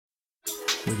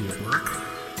Whether you work,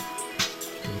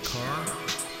 in the car,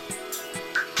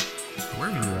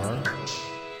 wherever you are.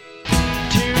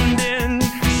 Tuned in,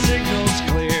 signals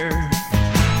clear.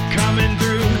 Coming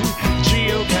through,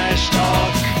 geocache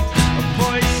talk. A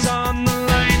voice on the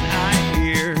line I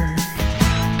hear.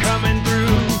 Coming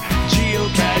through,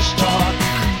 geocache talk.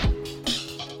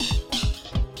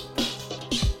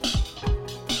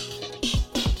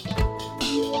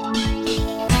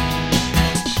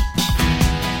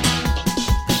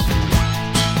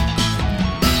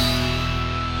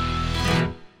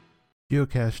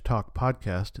 Geocache Talk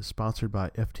podcast is sponsored by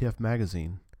FTF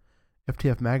Magazine.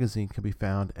 FTF Magazine can be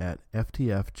found at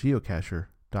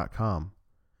ftfgeocacher.com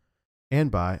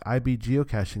and by IB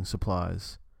Geocaching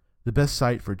Supplies. The best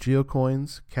site for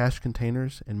geocoins, cache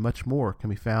containers, and much more can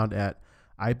be found at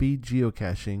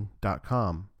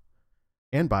ibgeocaching.com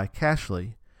and by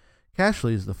Cachly.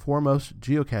 Cachly is the foremost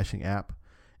geocaching app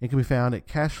and can be found at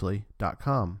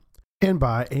cachly.com and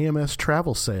by AMS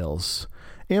Travel Sales.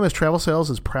 AMS Travel Sales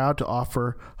is proud to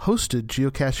offer hosted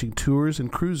geocaching tours and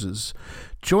cruises.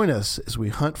 Join us as we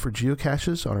hunt for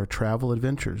geocaches on our travel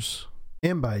adventures.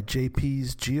 And by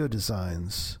JP's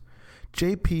Geodesigns.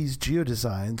 JP's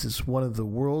Geodesigns is one of the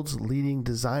world's leading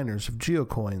designers of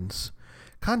geocoins.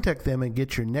 Contact them and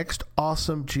get your next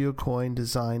awesome geocoin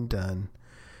design done.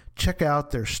 Check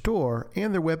out their store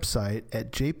and their website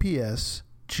at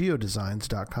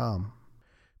jpsgeodesigns.com.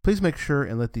 Please make sure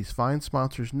and let these fine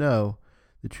sponsors know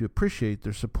that you appreciate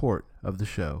their support of the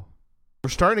show. We're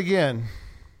starting again.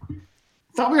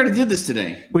 Thought we already did this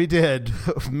today. We did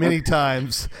many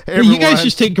times. Hey, you guys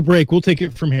just take a break. We'll take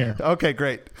it from here. Okay,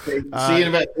 great. See you in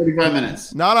about 35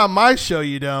 minutes. Not on my show,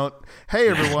 you don't. Hey,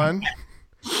 everyone.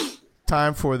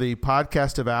 Time for the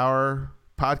podcast of our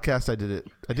podcast. I did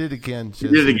it again. You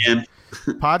did it again.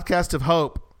 Podcast of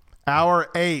Hope, hour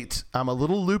 8. I'm a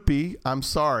little loopy. I'm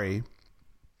sorry.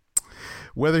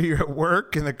 Whether you're at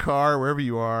work, in the car, wherever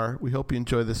you are, we hope you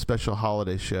enjoy this special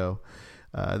holiday show.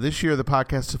 This year, the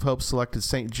Podcast of Hope selected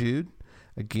St. Jude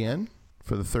again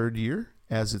for the third year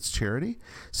as its charity.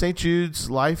 St. Jude's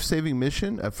life-saving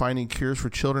mission of finding cures for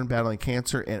children battling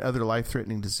cancer and other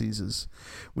life-threatening diseases.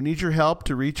 We need your help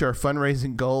to reach our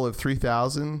fundraising goal of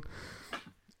 $3,000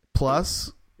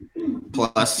 plus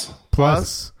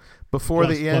before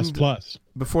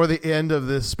the end of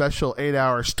this special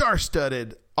 8-hour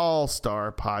star-studded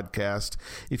all-star podcast.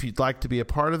 If you'd like to be a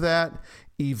part of that,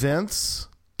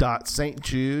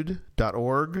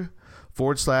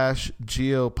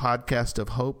 events.stjude.org/Geo Podcast of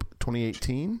Hope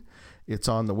 2018. It's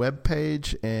on the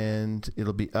webpage and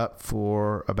it'll be up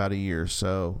for about a year.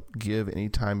 So give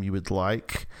anytime you would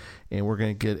like. And we're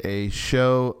going to get a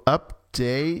show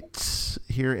update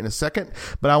here in a second.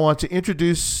 But I want to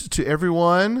introduce to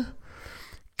everyone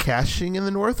Caching in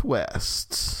the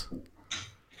Northwest.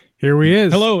 Here he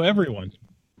is. Hello, everyone.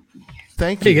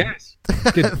 Thank you. Hey, guys.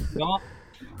 Good.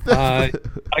 I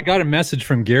got a message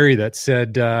from Gary that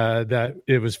said that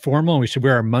it was formal and we should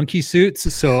wear our monkey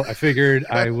suits. So I figured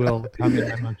I will come in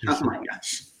my monkey suit. Oh, my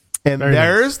gosh. And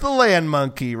there's the land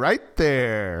monkey right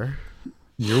there.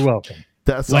 You're welcome.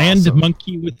 That's land awesome.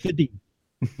 monkey with the D.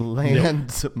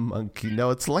 Land monkey. No,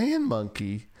 it's land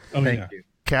monkey. Oh, Thank you.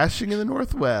 Caching in the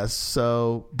Northwest.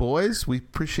 So, boys, we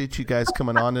appreciate you guys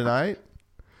coming on tonight.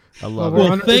 I love it.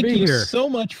 Well, thank you so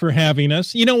much for having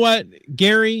us. You know what,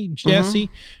 Gary, Jesse,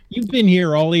 you've been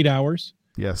here all 8 hours.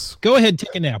 Yes. Go ahead,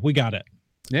 take a nap. We got it.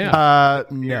 Yeah.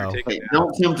 No. Hey,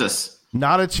 don't tempt us.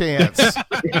 Not a chance.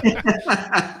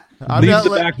 I'm Leave not the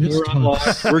back door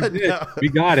unlocked. We're good. No. We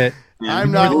got it. Yeah, I'm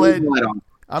we not put the letting- light on.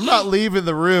 I'm not leaving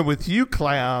the room with you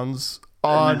clowns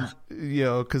on,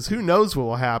 because who knows what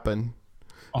will happen.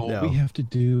 All No. we have to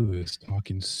do is talk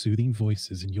in soothing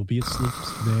voices, and you'll be asleep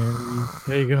very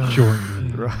There you go.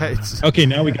 shortly. Right. Okay,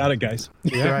 now we got it, guys.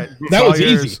 Right. That It's all was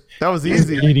yours. easy. That was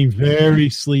easy. Getting very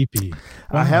sleepy.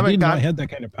 I haven't didn't know got- I had that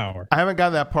kind of power. I haven't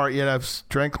gotten that part yet. I've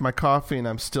drank my coffee and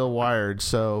I'm still wired.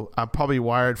 So I'm probably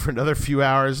wired for another few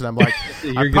hours. And I'm like,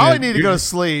 I probably need to go to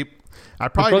sleep. I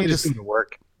probably need just to. going to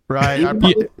work. Right. Even though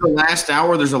it's the last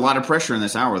hour, there's a lot of pressure in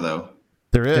this hour, though,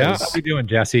 There is. Yeah. How you doing,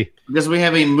 Jesse? because we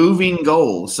have a moving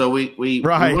goal. So we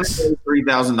Right. want to pay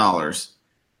 $3,000,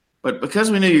 but because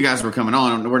we knew you guys were coming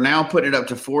on, we're now putting it up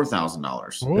to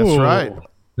 $4,000. That's right.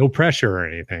 No pressure or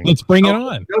anything. Let's bring it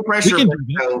on. No pressure. We can but,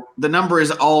 do that. the number is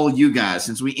all you guys.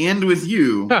 Since we end with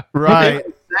you, Right.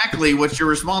 exactly what you're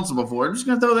responsible for. I'm just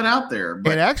going to throw that out there.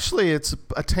 But And actually, it's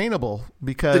attainable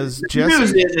because the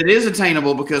news Jesse. is it is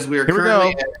attainable because we are Here we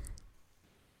currently go. at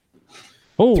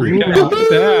Holy Look cow. at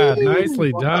that.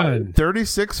 Nicely done.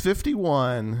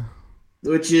 3651.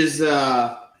 which is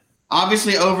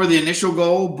obviously over the initial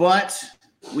goal, but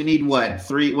we need what?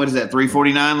 What is that?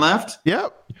 349 left?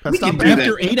 Yep. We That's can not do bad. that.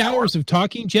 After 8 hours of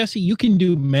talking, Jesse, you can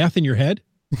do math in your head.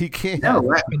 You can't. No,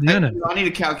 Banana. I need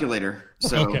a calculator.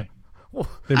 So Okay. I'm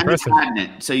Impressive. just hiding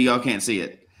it so y'all can't see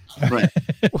it. But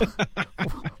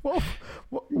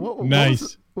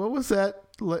Nice. What was that?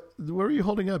 What were you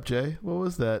holding up, Jay? What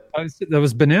was that? That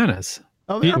was bananas.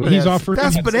 Oh, He- they're he's bananas. offering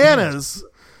That's us bananas.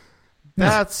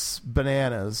 That's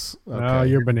bananas. Okay. Oh,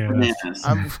 you're bananas. bananas.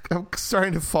 I'm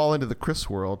starting to fall into the Chris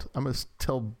world. I'm going to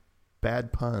tell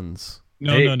bad puns.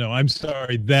 No, Hey. no. I'm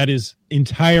sorry. That is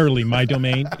entirely my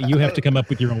domain. You have to come up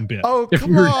with your own bit. Oh, If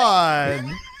come you're-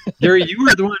 on. Gary, you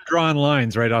were the one drawing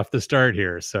lines right off the start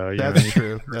here. So That's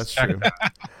true. That's true.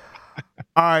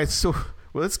 All right, so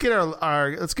let's get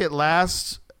let's get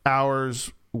last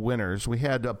hour's winners. We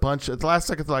had a bunch at the last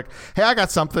second, like, hey, I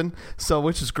got something, so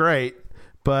which is great.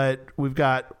 But we've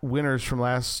got winners from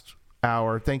last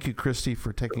hour. Thank you, Christy,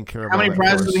 for taking care of. How all many that for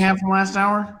prizes us. do we have from last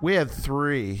hour? We had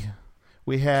 3.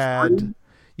 We had Do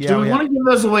we we want had, to give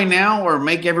those away now or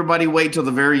make everybody wait till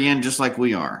the very end just like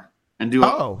we are? And do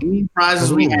any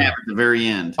prizes we have at the very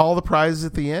end? all the prizes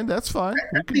at the end. That's fine.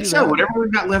 We I can think do so. that. Whatever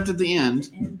we've got left at the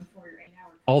end.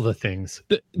 all the things.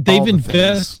 They've all the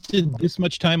invested this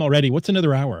much time already. What's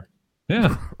another hour?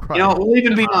 Yeah. Right. You know, we'll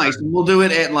even be nice. And we'll do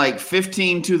it at like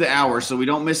 15 to the hour so we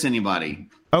don't miss anybody.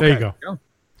 Okay. There you go.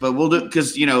 But we'll do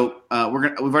because we've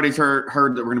already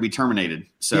heard that we're gonna be terminated.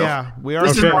 So Yeah, we are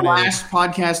this is our terminated. last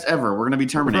podcast ever. We're gonna be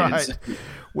terminated. Right.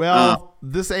 Well,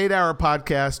 this 8-hour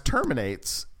podcast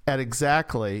terminates at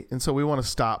exactly, and so we want to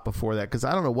stop before that because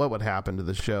I don't know what would happen to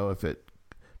the show if it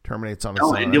terminates on its Oh,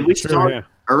 own. and did we start yeah.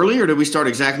 early or did we start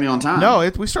exactly on time? No,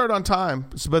 we started on time,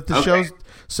 but the Okay. shows.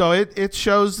 So it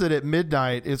shows that at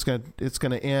midnight it's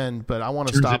gonna end, but I want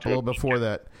to Turns stop into a little before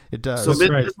that. It does. So this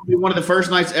right. will be one of the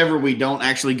first nights ever we don't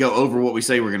actually go over what we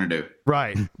say we're gonna do.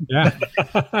 Right. Yeah.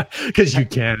 Because you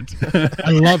can't. I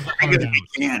love the Because hard we hours.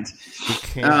 can't. We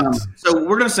can't. So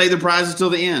we're gonna save the prizes till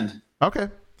the end. Okay.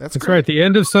 That's That's great. right. The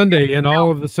end of Sunday in all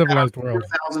of the civilized world.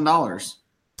 $1,000.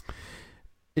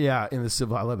 Yeah, I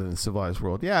love it in the civilized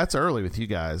world. Yeah, it's early with you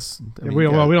guys. I mean, we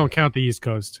yeah. don't count the East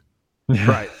Coast.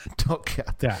 Right. Don't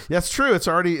count. Yeah. That's true.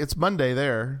 It's Monday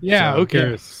there. Yeah. So- Who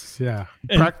cares? Yeah.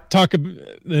 And talk about,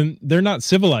 and they're not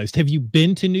civilized. Have you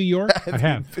been to New York? I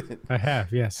have. I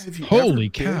have. Yes. Have you Holy ever been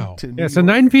cow. to New Yeah. So York?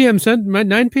 9 p.m.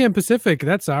 9 p.m. Pacific.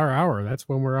 That's our hour. That's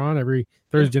when we're on every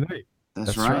Thursday night.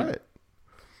 That's, That's right.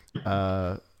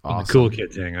 right. The cool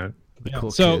kids hang out. The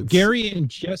cool So kids. Gary and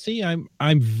Jesse,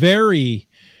 I'm very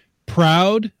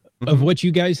proud of what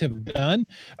you guys have done.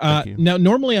 Thank you. Now,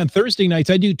 normally on Thursday nights,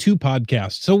 I do 2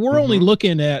 podcasts. So we're only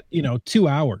looking at, 2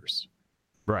 hours.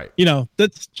 Right.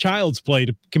 That's child's play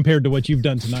compared to what you've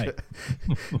done tonight.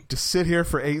 To sit here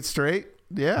for 8 straight.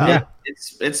 Yeah. Yeah.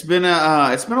 It's been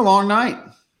a long night.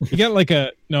 You got like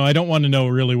no, I don't want to know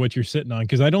really what you're sitting on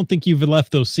because I don't think you've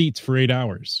left those seats for 8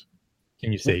 hours.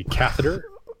 Can you say catheter?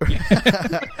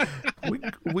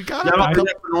 We got Y'all up don't a do couple,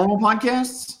 that for normal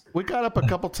podcasts? we got up a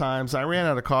couple times. I ran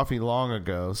out of coffee long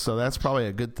ago, so that's probably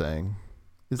a good thing.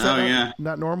 Is that Oh, yeah.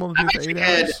 not normal to I've do for 8 actually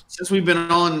had, hours? since we've been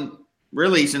on,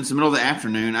 really since the middle of the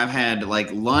afternoon, I've had like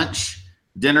lunch,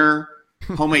 dinner,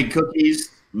 homemade cookies,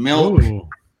 milk, Ooh.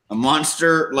 a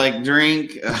Monster like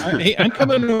drink. Hey, I'm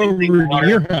coming over to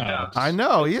your house. I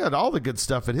know. He had all the good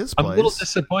stuff at his I'm place. a little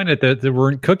disappointed that there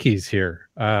weren't cookies here.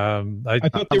 I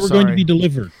thought they I'm were going to sorry. be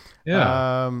delivered.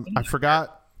 Yeah. I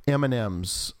forgot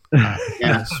M&Ms. Yeah.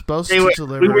 I'm supposed Hey, to wait,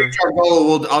 deliver. we reach our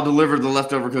goal. I'll deliver the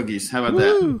leftover cookies. How about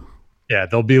Woo. Yeah,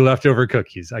 there'll be leftover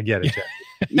cookies. I get it, Jack.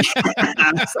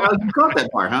 that? So you caught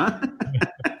that part, huh?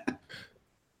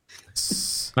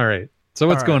 All right. So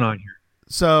what's All right. going on here?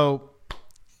 So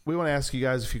we want to ask you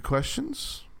guys a few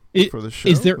questions for the show.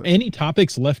 Is there but- any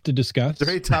topics left to discuss?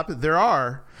 There, there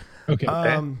are. Okay.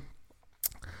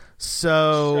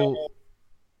 So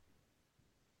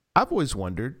I've always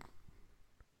wondered.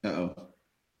 Uh-oh.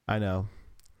 I know.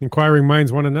 Inquiring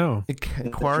minds want to know.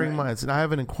 Inquiring minds, and I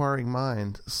have an inquiring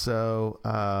mind. So,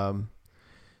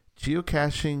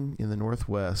 geocaching in the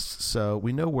Northwest. So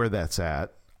we know where that's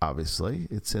at. Obviously,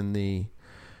 it's in the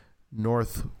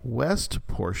northwest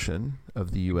portion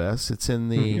of the U.S. It's in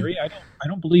the. Gary, I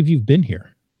don't believe you've been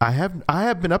here. I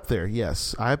have been up there.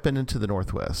 Yes, I have been into the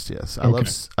Northwest. Yes, I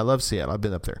love Seattle. I've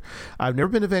been up there. I've never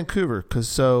been to Vancouver because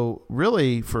so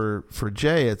really for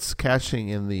Jay, it's caching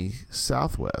in the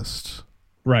Southwest.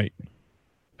 Right.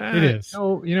 It is.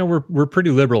 We're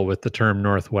pretty liberal with the term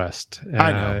Northwest.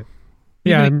 I know.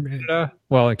 Yeah, Even in Canada,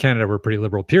 well, in Canada we're pretty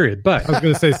liberal, period. But I was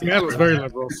going to say Seattle's very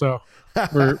liberal, so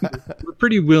we're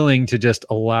pretty willing to just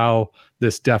allow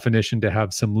this definition to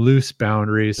have some loose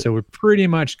boundaries. So we're pretty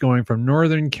much going from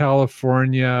Northern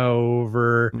California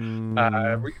over.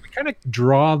 We kind of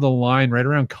draw the line right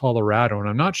around Colorado, and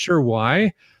I'm not sure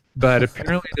why, but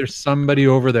apparently there's somebody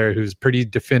over there who's pretty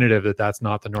definitive that that's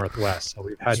not the Northwest. So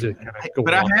we've had to kind of go.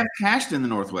 But I have cashed in the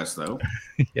Northwest, though.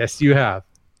 Yes, you have.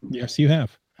 Yes, you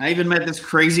have. I even met this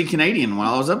crazy Canadian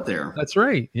while I was up there. That's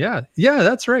right. Yeah,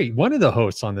 that's right. One of the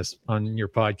hosts on your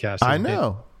podcast. I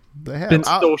know. They have been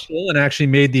social and actually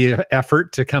made the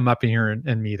effort to come up here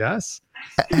and meet us.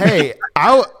 Hey,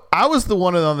 I was the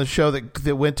one on the show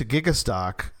that went to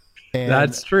Gigastock. And,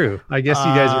 that's true. I guess you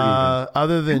guys are even.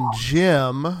 Other than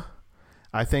Jim,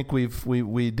 I think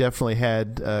we definitely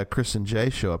had Chris and Jay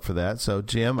show up for that. So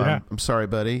Jim, Yeah. I'm sorry,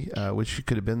 buddy. Wish you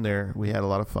could have been there. We had a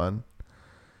lot of fun.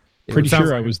 Pretty sounds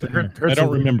sure I like was it. there. Hurts I don't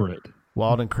a- remember it.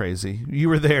 Wild and crazy. You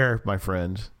were there, my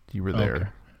friend. You were there. Okay.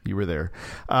 You were there.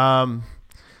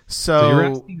 So you're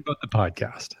asking about the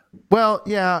podcast. Well,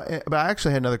 yeah, but I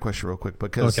actually had another question real quick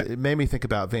because Okay. it made me think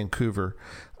about Vancouver.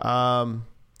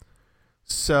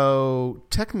 So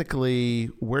technically,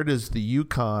 where does the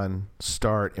Yukon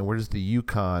start and where does the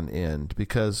Yukon end?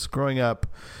 Because growing up,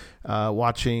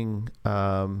 watching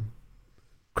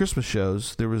Christmas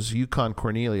shows, there was Yukon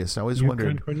Cornelius. I always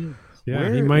wondered, Yeah,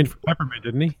 Where- he mined for peppermint,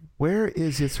 didn't he? where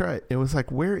is it's right? It was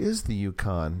like, where is the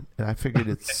Yukon? And I figured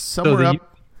it's somewhere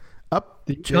up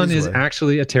The Yukon Jay's is way.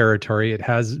 actually a territory. It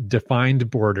has defined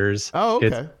borders. Oh,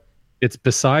 okay. It's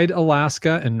beside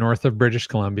Alaska and north of British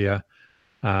Columbia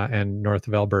and north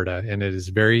of Alberta, and it is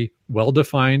very well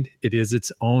defined. It is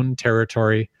its own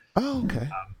territory. Oh, okay.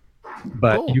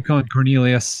 But Cool. Yukon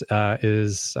Cornelius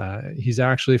he's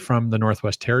actually from the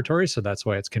Northwest Territories, so that's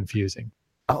why it's confusing.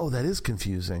 Oh, that is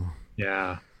confusing.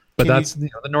 Yeah. But Can that's the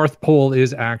North Pole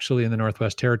is actually in the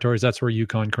Northwest Territories. That's where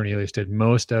Yukon Cornelius did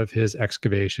most of his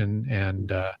excavation,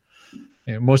 and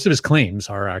most of his claims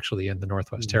are actually in the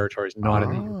Northwest Territories, not in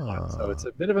the Yukon. So it's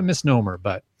a bit of a misnomer.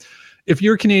 But if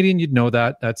you're Canadian, you'd know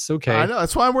that. That's okay. I know.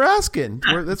 That's why we're asking.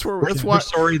 That's We're why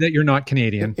sorry that you're not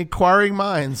Canadian. inquiring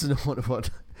minds. What?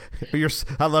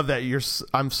 I love that.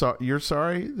 I'm sorry. You're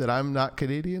sorry that I'm not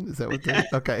Canadian. Is that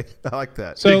what? Okay, I like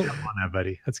that. So, Come on now,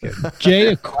 buddy. That's good. Jay,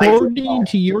 according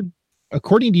to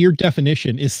your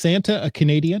definition, is Santa a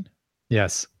Canadian?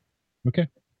 Yes. Okay.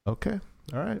 Okay.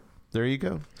 All right. There you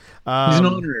go. He's an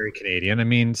honorary Canadian. I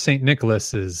mean, St.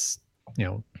 Nicholas is,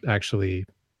 actually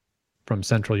from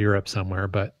Central Europe somewhere,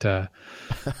 but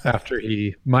after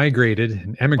he migrated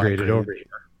and emigrated over here.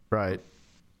 Right.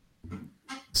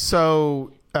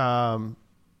 So,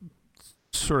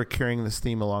 sort of carrying this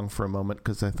theme along for a moment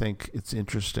because I think it's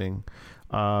interesting.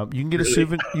 You can get a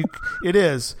souvenir. It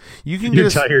is. You can You're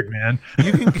get tired, man.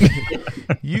 You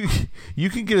can you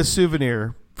can get a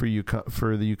souvenir for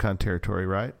the Yukon Territory,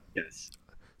 right? Yes.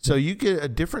 So you get a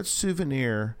different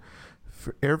souvenir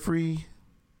for every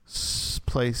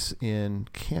place in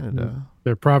Canada.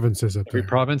 They're provinces up Every there.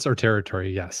 province or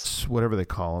territory, yes. It's whatever they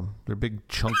call them. They're big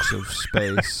chunks of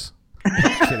space.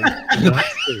 Kidding.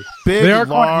 Big, They are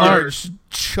quite large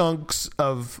chunks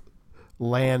of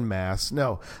land mass.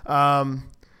 No. Yeah,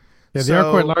 they so-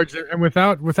 are quite large. And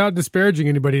without disparaging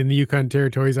anybody in the Yukon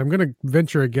territories, I'm going to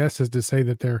venture a guess as to say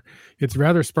that it's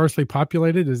rather sparsely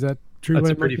populated. Is that true? That's a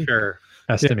Len pretty Murphy? fair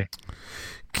estimate.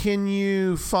 Can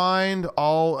you find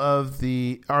all of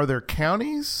are there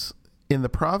counties in the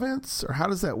province or how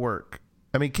does that work?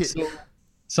 I mean, So,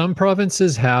 some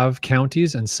provinces have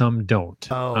counties and some don't.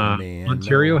 Oh, man,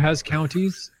 Ontario no. has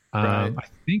counties. Right. I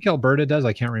think Alberta does.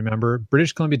 I can't remember.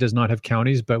 British Columbia does not have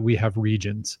counties, but we have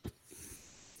regions.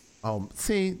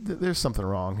 see, there's something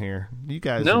wrong here. You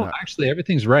guys No, are not. actually,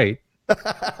 everything's right. Of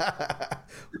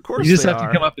course You just they have are.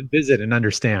 to come up and visit and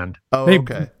understand. Oh, Hey,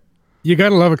 okay. You got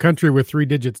to love a country with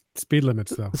 3-digit speed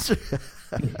limits, though.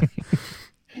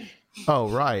 Oh,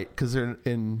 right, because they're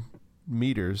in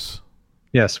meters.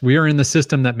 Yes, we are in the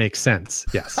system that makes sense.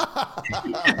 Yes.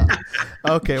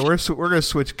 Okay, we're going to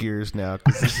switch gears now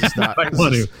because this is not. I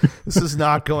want this is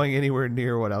not going anywhere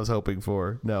near what I was hoping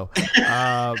for. No.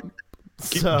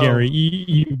 So, Gary,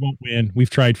 you won't win. We've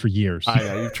tried for years. I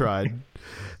know you've tried. It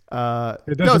No,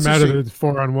 doesn't it's matter interesting. that it's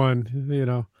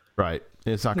 4-on-1. Right.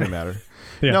 It's not going to matter.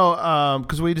 Yeah. No,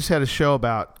 because we just had a show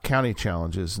about county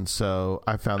challenges, and so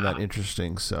I found that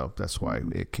interesting. So that's why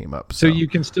it came up. So you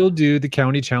can still do the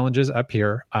county challenges up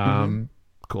here.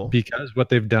 Cool. because what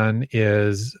they've done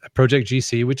is Project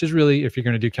GC, which is really, if you're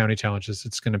going to do county challenges,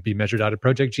 it's going to be measured out of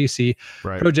Project GC.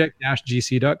 Right.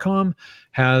 Project-gc.com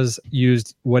has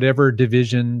used whatever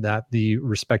division that the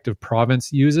respective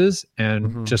province uses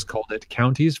and just called it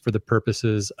counties for the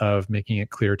purposes of making it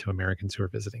clear to Americans who are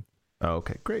visiting. Oh,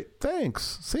 okay, great.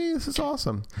 Thanks. See, this is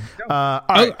awesome. All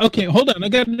right. Okay, hold on. I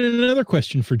got another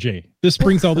question for Jay. This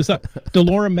brings all this up.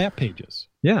 DeLorme map pages.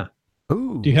 Yeah.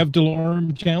 Ooh. Do you have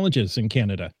DeLorme challenges in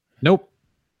Canada? Nope.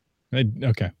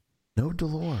 Okay. No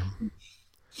DeLorme.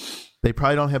 They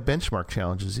probably don't have benchmark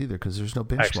challenges either because there's no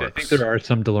benchmarks. Actually, I think there are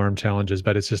some DeLorme challenges,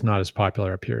 but it's just not as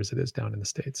popular up here as it is down in the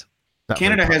States. Not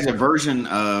Canada very has a version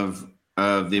of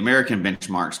the American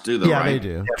benchmarks too, though, Yeah, right? they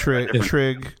do.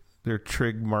 Trig. Their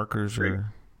trig markers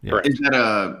are. Yeah. Correct. Is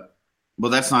that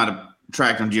that's not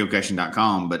tracked on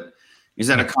geocaching.com, but is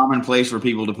that a common place for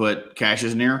people to put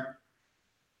caches near?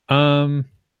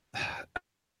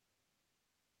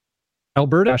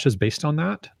 Alberta is based on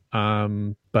that,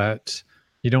 but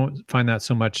you don't find that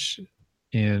so much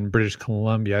in British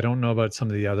Columbia. I don't know about some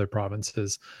of the other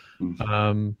provinces.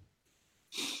 There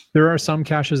are some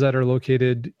caches that are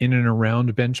located in and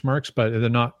around benchmarks, but they're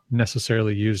not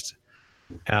necessarily used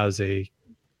as a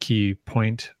key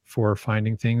point for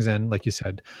finding things. And like you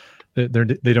said, they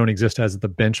don't exist as the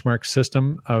benchmark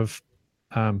system of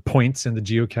points in the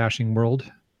geocaching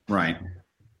world. Right.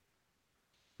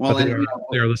 Well, But and,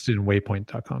 they are listed in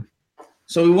waypoint.com.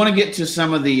 so we want to get to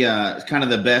some of the kind of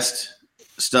the best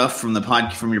stuff from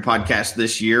your podcast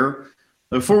this year.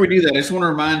 But before we do that, I just want to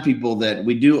remind people that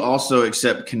we do also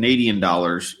accept Canadian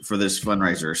dollars for this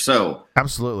fundraiser. So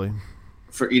Absolutely.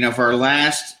 for our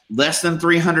last less than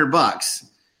 $300,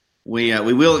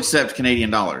 we will accept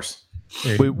Canadian dollars.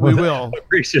 We will.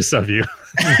 Gracious of you.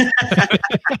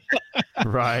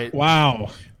 Right.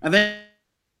 Wow. I think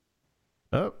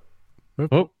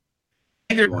Oh,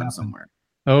 there's one somewhere.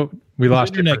 we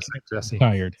lost your Internet next Jesse.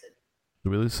 Tired. Did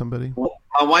we lose somebody? Well,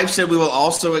 my wife said we will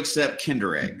also accept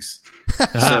Kinder eggs.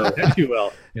 So you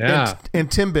will. Yeah. And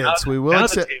Timbits. We will now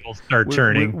accept. the tables start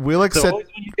turning. We'll accept. So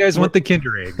you guys want the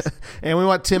Kinder eggs. And we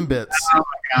want Timbits. Oh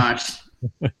my gosh.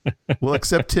 We'll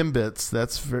accept Timbits.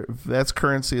 That's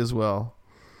currency as well.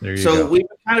 There you So go. we've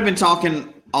kind of been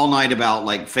talking all night about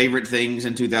like favorite things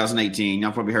in 2018.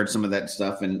 Y'all probably heard some of that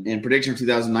stuff and prediction of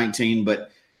 2019.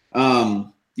 But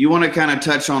you want to kind of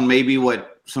touch on maybe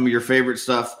what some of your favorite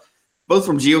stuff, both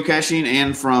from geocaching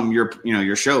and from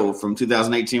your show from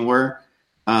 2018 were.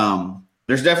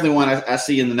 There's definitely one I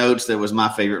see in the notes that was my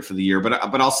favorite for the year, but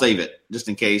I'll save it just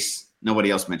in case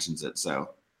nobody else mentions it. So.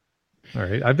 All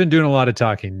right. I've been doing a lot of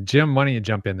talking. Jim, why don't you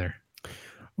jump in there?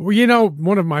 Well,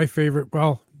 one of my favorite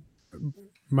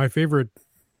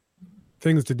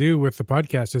things to do with the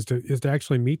podcast is to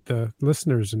actually meet the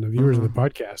listeners and the viewers of the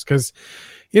podcast, because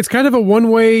it's kind of a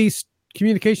one-way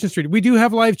communication street. We do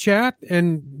have live chat,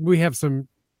 and we have some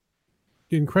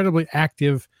incredibly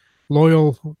active,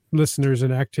 loyal listeners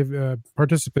and active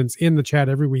participants in the chat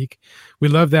every week. We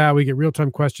love that. We get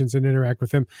real-time questions and interact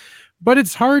with them, but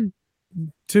it's hard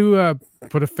to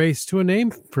put a face to a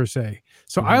name per se.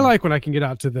 So I like when I can get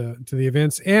out to the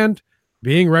events, and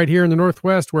being right here in the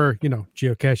Northwest where,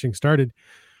 geocaching started,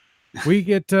 we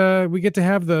get to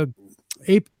have the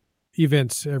ape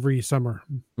events every summer.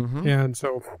 And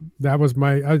so that was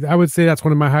I would say that's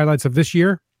one of my highlights of this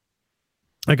year.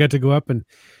 I got to go up and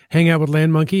hang out with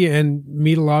Land Monkey and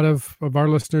meet a lot of our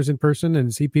listeners in person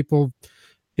and see people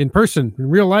in person, in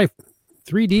real life,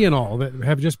 3D and all, that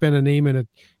have just been a name in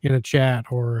a chat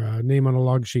or a name on a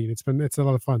log sheet. It's a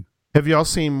lot of fun. Have y'all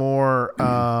seen more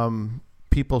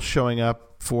people showing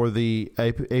up for the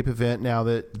ape event now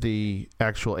that the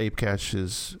actual ape cache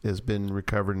has been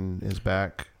recovered and is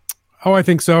back? Oh, I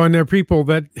think so. And there are people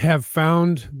that had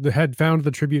found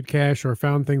the tribute cache or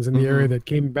found things in the area that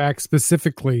came back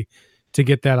specifically to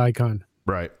get that icon.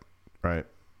 Right.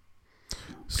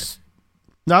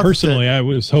 Personally, I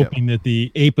was hoping that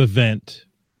the ape event,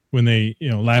 when they,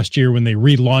 last year when they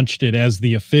relaunched it as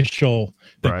the official,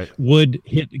 would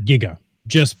hit Giga,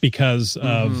 just because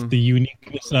of the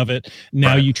uniqueness of it.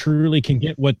 Now you truly can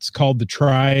get what's called the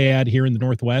triad here in the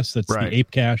Northwest. That's the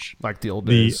ape cache, like the old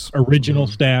the days. original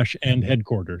stash and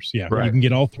headquarters. Yeah, Right. you can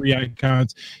get all three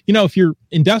icons. If you're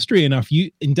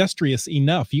industrious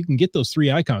enough, you can get those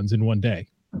three icons in one day.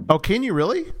 Oh, can you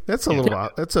really? That's a little.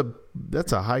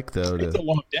 That's a hike though. It's a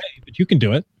long day, but you can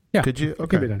do it. Yeah, Could you? it can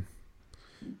be Okay. done.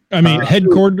 I mean,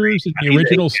 headquarters and the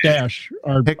original stash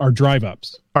are drive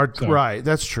ups. So. Right.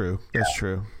 That's true. That's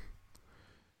true.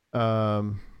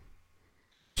 Do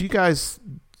you guys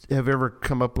have ever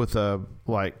come up with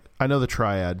I know the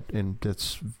triad, and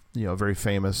it's very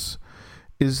famous.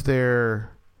 Is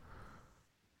there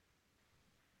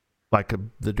like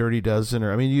the Dirty Dozen,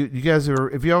 or I mean, you guys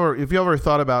if you ever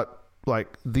thought about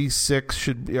like these 6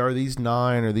 are these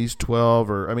 9 or these 12,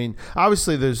 or I mean,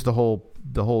 obviously there's the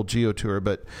whole Geo Tour,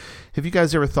 but have you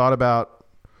guys ever thought about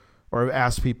or have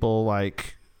asked people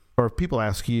like, or if people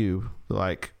ask you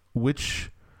like which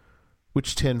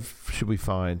 10 should we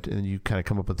find, and you kind of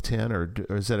come up with 10, or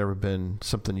has that ever been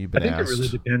something you've been asked? I think it really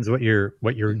depends what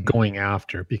you're going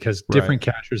after, because different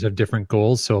cachers have different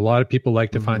goals. So a lot of people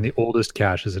like to find the oldest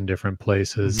caches in different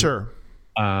places. Sure.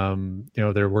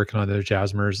 They're working on their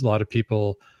Jasmers. A lot of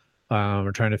people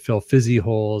are trying to fill fizzy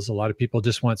holes. A lot of people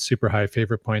just want super high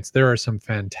favorite points. There are some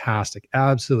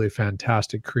absolutely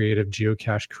fantastic creative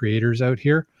geocache creators out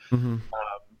here.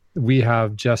 We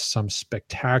have just some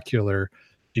spectacular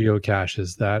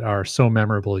geocaches that are so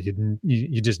memorable.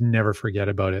 You just never forget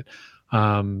about it.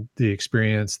 The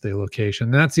experience, the location.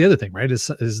 And that's the other thing, right? Is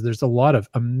there's a lot of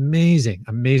amazing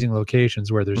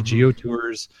locations where there's geo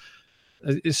tours.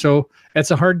 So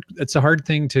it's a hard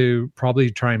thing to probably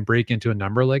try and break into a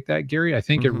number like that, Gary. I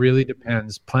think it really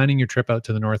depends. Planning your trip out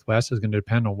to the Northwest is going to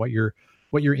depend on what you're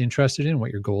interested in,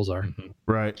 what your goals are.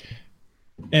 Right.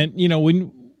 And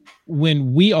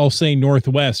when we all say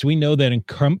Northwest, we know that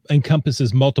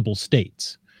encompasses multiple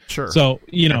states. Sure. So,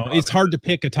 it's hard to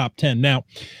pick a top 10. Now,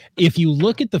 if you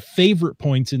look at the favorite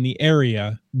points in the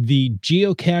area, the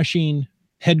geocaching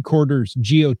headquarters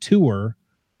Geo Tour,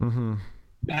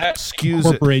 that skews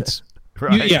incorporates,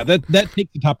 right. Yeah, that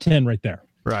takes the top 10 right there.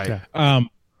 Right.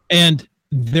 And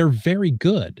they're very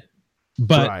good,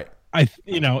 but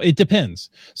it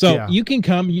depends. So you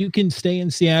can stay in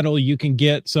Seattle, you can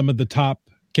get some of the top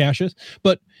caches,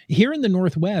 but here in the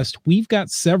Northwest, we've got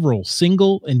several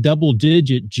single and double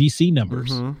digit GC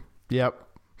numbers. Yep.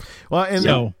 Well, and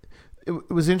so it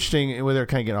was interesting, whether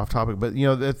kind of getting off topic, but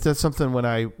that's something when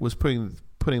I was when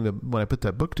I put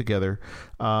that book together,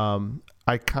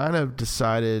 I kind of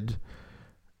decided,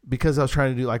 because I was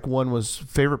trying to do like one was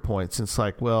favorite points. And it's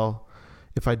like, well,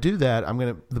 if I do that,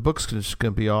 the book's just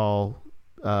going to be all,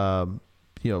 the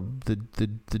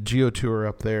Geo Tour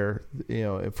up there,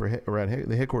 for around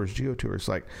the headquarters Geo Tour. It's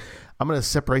like, I'm going to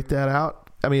separate that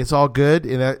out. I mean, it's all good,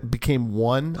 and that became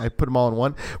one. I put them all in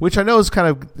one, which I know is kind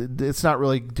of, it's not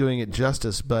really doing it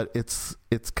justice, but it's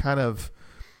kind of,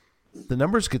 the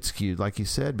numbers get skewed, like you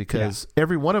said, because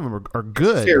every one of them are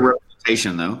good. Fair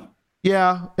representation, though.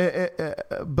 Yeah,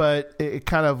 but it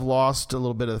kind of lost a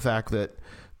little bit of the fact that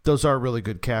those are really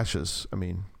good caches. I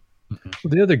mean,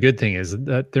 the other good thing is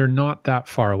that they're not that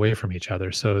far away from each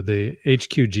other. So the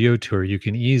HQ Geo Tour you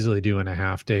can easily do in a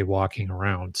half day walking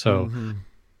around. So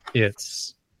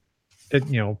it's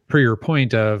per your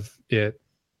point of it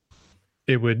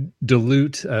would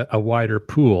dilute a wider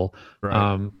pool.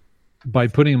 Right. By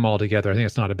putting them all together. I think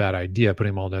it's not a bad idea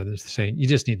putting them all together. Saying you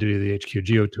just need to do the HQ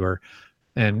Geo Tour,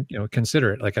 and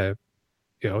consider it like it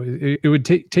would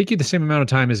take you the same amount of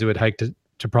time as it would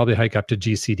to probably hike up to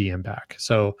GCD and back.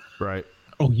 So right.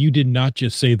 Oh, you did not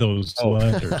just say those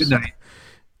letters. Good night.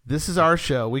 This is our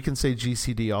show. We can say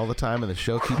GCD all the time, and the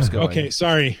show keeps going. Okay,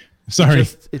 sorry.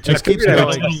 It just keeps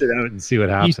going. Sit down and see what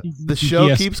happens. The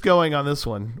show keeps going on this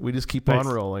one. We just keep on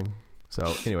rolling.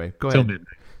 So anyway, go ahead.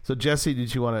 So Jesse, where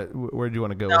did you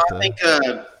want to go? No, I think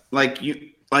like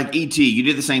ET, you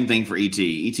did the same thing for ET.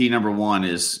 ET number 1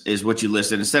 is what you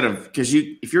listed, instead of, because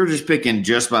if you're just picking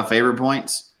just by favorite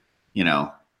points, same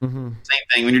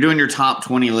thing when you're doing your top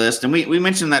 20 list. And we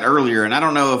mentioned that earlier, and I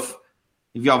don't know if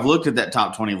y'all have looked at that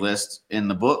top 20 list in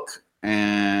the book,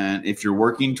 and if you're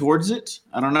working towards it.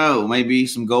 I don't know, maybe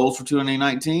some goals for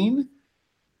 2019.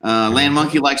 Land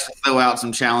Monkey likes to throw out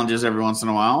some challenges every once in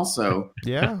a while, so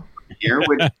yeah. Here,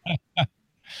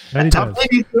 maybe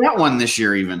that one this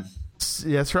year even.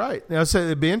 Yeah, that's right. Now, so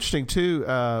it'd be interesting too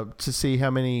to see how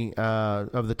many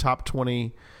of the top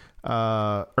 20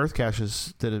 Earth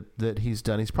caches that he's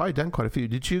done. He's probably done quite a few.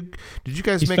 Did you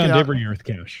guys He's make it out? Found every Earth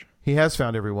cache. He has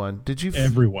found everyone. Did you?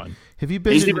 Everyone. Have you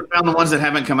been? He's even found the ones that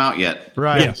haven't come out yet.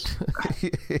 Right. Yes.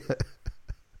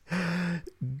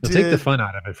 Take the fun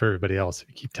out of it for everybody else if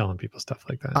you keep telling people stuff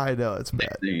like that. I know, it's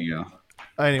bad. There you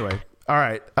go. Anyway, all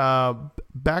right.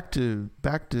 Back to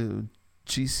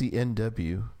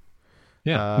GCNW.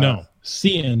 Yeah. No,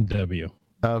 CNW.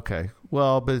 Okay.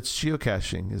 Well, but it's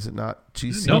geocaching, is it not?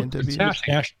 GCNW. No,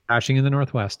 it's caching in the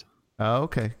Northwest. Oh,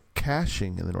 okay.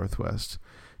 Caching in the Northwest.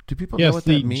 Do people know what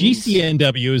that means? Yes, the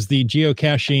GCNW is the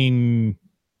geocaching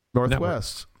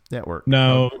Northwest Network.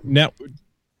 No,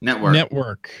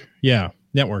 Network. Yeah,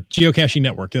 network. Geocaching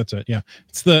network. That's it. Yeah,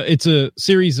 it's a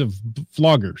series of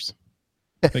vloggers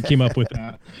that came up with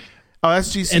that. Oh,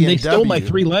 that's GCNW. And they stole my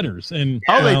 3 letters. And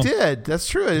they did. That's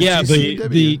true. It's yeah,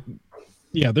 GCNW.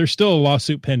 there's still a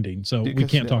lawsuit pending, so we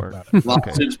can't talk about it.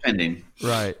 Lawsuits pending.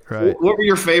 Right. What were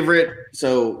your favorite?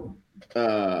 So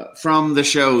from the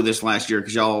show this last year,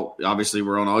 because y'all obviously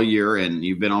were on all year and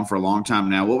you've been on for a long time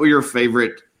now. What were your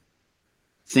favorite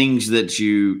things that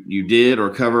you did or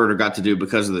covered or got to do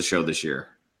because of the show this year?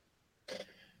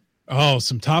 Oh,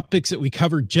 some topics that we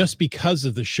covered just because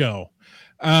of the show.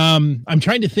 I'm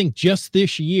trying to think. Just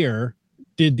this year,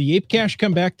 did the Ape Cache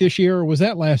come back this year, or was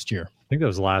that last year? I think that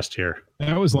was last year.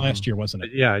 That was last year, wasn't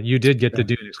it? Yeah, you did get to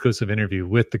do an exclusive interview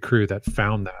with the crew that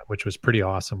found that, which was pretty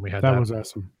awesome. That was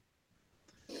awesome.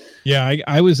 Yeah,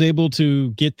 I was able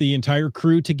to get the entire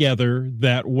crew together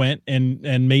that went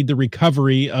and made the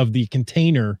recovery of the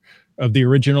container of the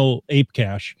original Ape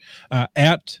Cache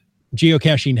at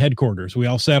geocaching headquarters. We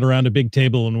all sat around a big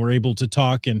table and were able to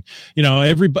talk, and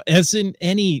everybody, as in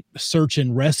any search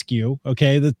and rescue,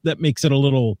 okay, that makes it a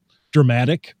little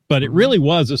dramatic, but it really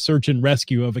was a search and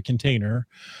rescue of a container.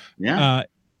 Yeah.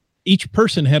 Each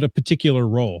person had a particular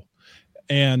role,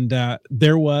 and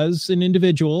there was an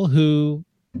individual who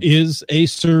is a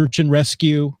search and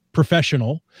rescue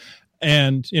professional,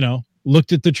 and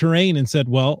looked at the terrain and said,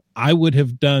 well, I would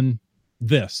have done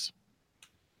this.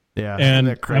 Yeah.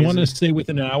 And I want to say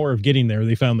within an hour of getting there,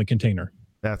 they found the container.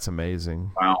 That's amazing.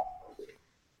 Wow.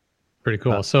 Pretty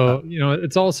cool. So,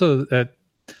 it's also that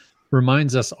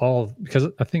reminds us all, because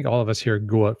I think all of us here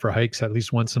go out for hikes at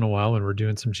least once in a while when we're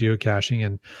doing some geocaching,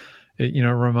 and it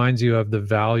reminds you of the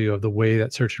value of the way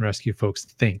that search and rescue folks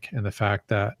think, and the fact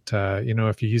that,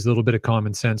 if you use a little bit of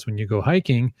common sense when you go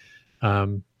hiking,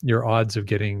 your odds of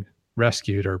getting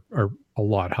rescued are a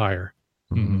lot higher.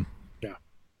 Mm-hmm.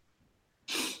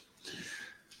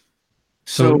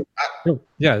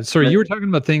 Yeah. So you were talking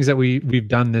about things that we've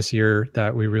done this year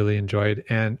that we really enjoyed.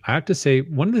 And I have to say,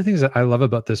 one of the things that I love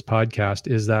about this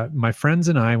podcast is that my friends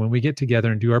and I, when we get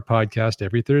together and do our podcast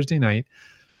every Thursday night,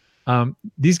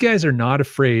 these guys are not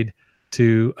afraid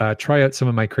to try out some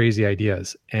of my crazy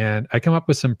ideas. And I come up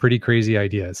with some pretty crazy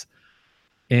ideas.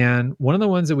 And one of the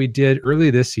ones that we did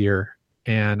early this year,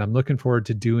 and I'm looking forward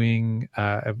to doing,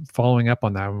 following up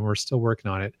on that when we're still working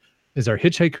on it, is our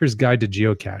Hitchhiker's Guide to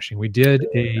Geocaching. We did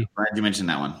glad you mentioned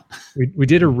that one. we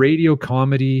did a radio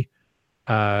comedy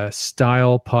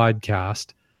style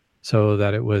podcast, so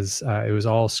that it was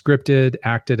all scripted,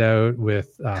 acted out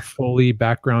with Foley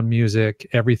background music,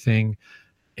 everything,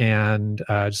 and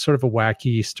just sort of a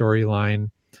wacky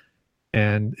storyline.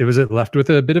 And it was left with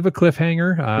a bit of a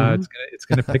cliffhanger. It's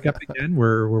gonna pick up again.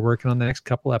 We're working on the next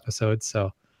couple episodes.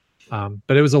 So,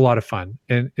 but it was a lot of fun,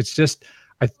 and it's just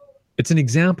it's an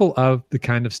example of the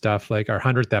kind of stuff like our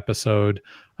 100th episode,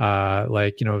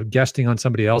 guesting on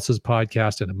somebody else's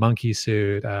podcast in a monkey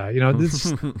suit.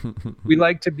 This we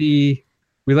like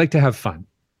to have fun.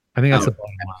 I think that's the bottom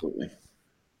line. Absolutely.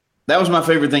 That was my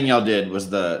favorite thing y'all did, was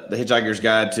the Hitchhiker's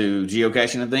Guide to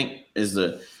Geocaching, I think is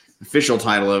the official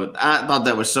title of it. I thought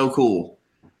that was so cool.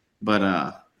 But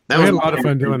that was a lot of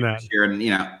fun doing that. Year. And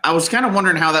I was kind of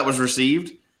wondering how that was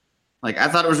received. Like, I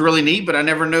thought it was really neat, but I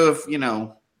never knew if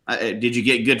did you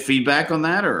get good feedback on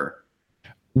that, or?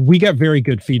 We got very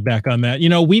good feedback on that.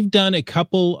 We've done a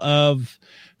couple of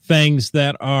things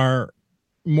that are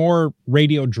more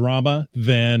radio drama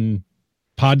than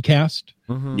podcast.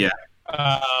 Mm-hmm. Yeah.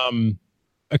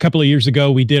 A couple of years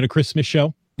ago, we did a Christmas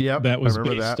show. Yeah, that was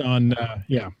based on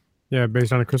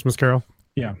based on A Christmas Carol.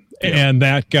 Yeah, and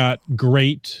that got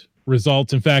great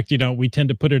results. In fact, we tend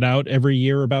to put it out every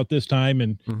year about this time,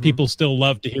 and people still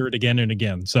love to hear it again and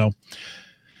again. So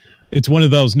it's one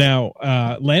of those. Now,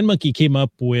 Land Monkey came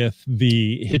up with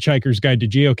the Hitchhiker's Guide to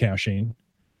Geocaching,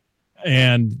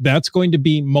 and that's going to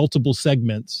be multiple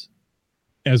segments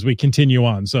as we continue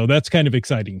on. So that's kind of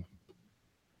exciting.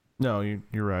 No,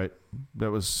 you're right.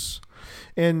 That was,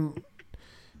 and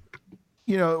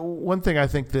one thing I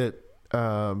think that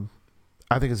I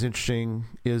think is interesting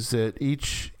is that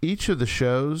each of the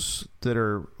shows that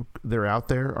are out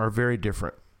there are very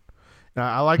different.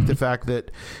 I like the fact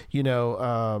that I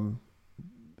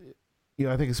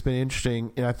think it's been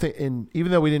interesting, and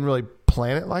even though we didn't really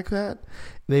plan it like that,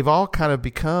 they've all kind of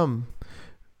become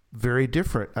very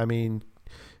different. I mean,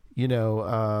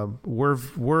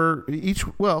 we're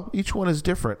each one is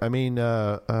different. I mean,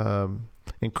 and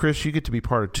Chris, you get to be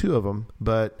part of two of them,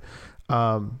 but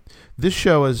this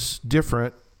show is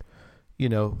different, than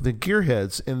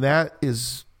Gearheads, and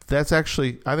that's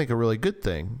actually, I think, a really good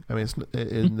thing. I mean, it's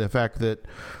in the fact that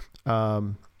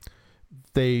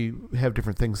they have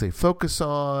different things they focus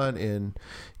on, and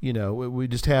we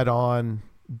just had on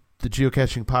the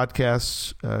Geocaching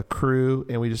Podcasts crew,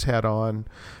 and we just had on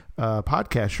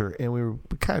Podcaster, and we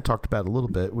kind of talked about it a little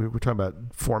bit. We were talking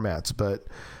about formats, but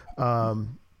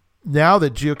now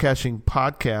that Geocaching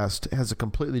Podcast has a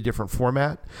completely different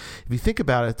format, if you think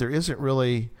about it, there isn't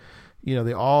really,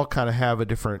 they all kind of have a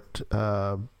different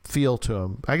feel to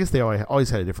them. I guess they always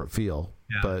had a different feel.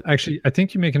 Yeah. But actually, I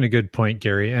think you're making a good point,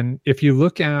 Gary. And if you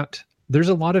look at, there's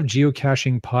a lot of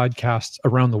geocaching podcasts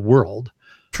around the world.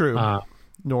 True.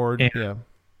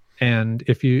 And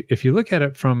if you look at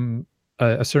it from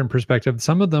a certain perspective,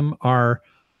 some of them are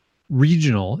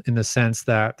regional in the sense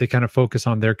that they kind of focus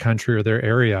on their country or their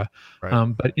area.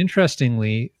 Right. But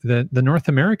interestingly, the North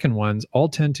American ones all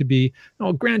tend to be,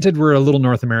 granted, we're a little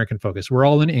North American focused. We're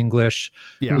all in English.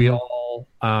 Yeah. We all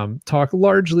talk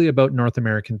largely about North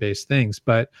American based things,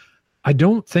 but I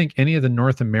don't think any of the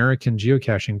North American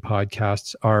geocaching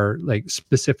podcasts are like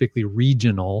specifically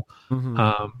regional.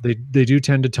 Mm-hmm. They do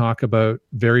tend to talk about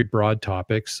very broad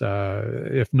topics,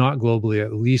 if not globally,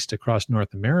 at least across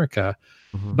North America.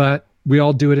 Mm-hmm. But we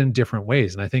all do it in different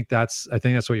ways, and I think that's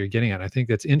what you're getting at. I think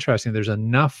that's interesting. There's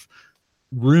enough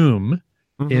room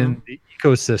mm-hmm. in the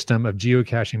ecosystem of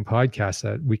geocaching podcasts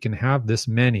that we can have this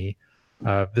many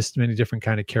different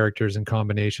kind of characters and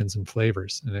combinations and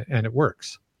flavors, and it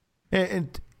works.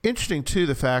 And interesting too,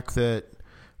 the fact that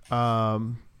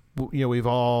we've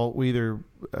all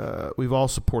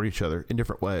support each other in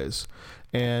different ways,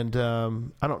 and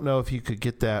I don't know if you could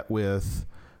get that with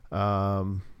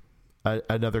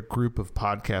another group of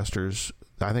podcasters.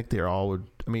 I think they all would.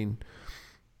 I mean,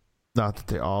 not that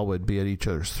they all would be at each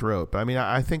other's throat, but I mean,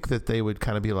 I think that they would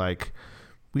kind of be like,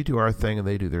 we do our thing and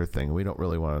they do their thing. We don't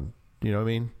really want to, you know what I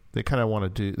mean? They kind of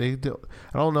want to do.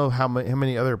 I don't know how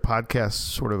many other podcasts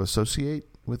sort of associate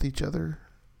with each other.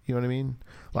 You know what I mean?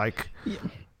 Like,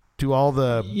 do all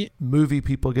the movie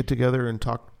people get together and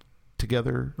talk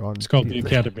together on? It's called the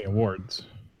Academy Awards.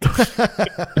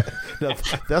 No,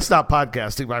 that's not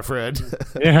podcasting, my friend.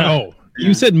 No,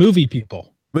 you said movie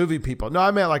people. Movie people. No,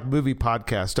 I meant like movie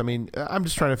podcast. I mean, I'm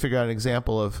just trying to figure out an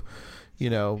example of,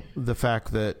 the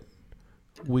fact that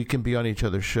we can be on each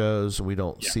other's shows and we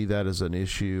don't see that as an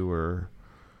issue or.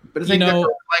 But I think that's a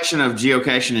reflection of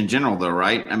geocaching in general, though,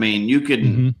 right? I mean,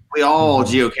 we all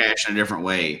geocache in a different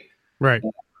way. Right.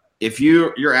 If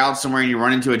you're out somewhere and you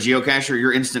run into a geocacher,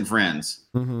 you're instant friends.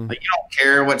 Mm-hmm. Like, you don't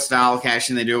care what style of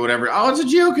caching they do or whatever. Oh, it's a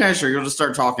geocacher. You'll just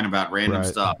start talking about random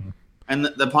stuff. And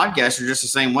the podcasts are just the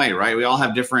same way, right? We all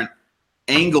have different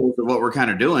angles of what we're kind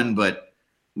of doing, but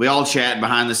we all chat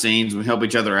behind the scenes. We help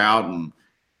each other out, and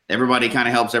everybody kind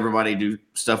of helps everybody do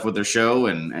stuff with their show.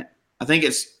 And I think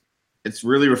it's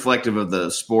really reflective of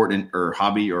the sport or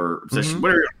hobby or obsession,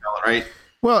 whatever you call it, right?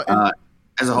 Well,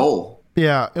 as a whole.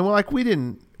 Yeah. And we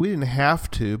didn't have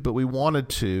to, but we wanted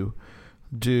to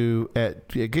do at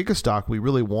Gigastock. We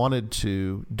really wanted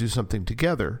to do something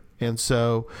together. And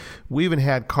so we even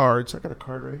had cards. I got a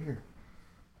card right here.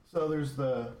 So there's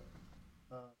the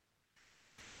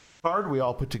card we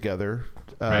all put together.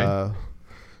 Right.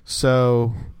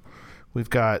 So we've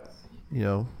got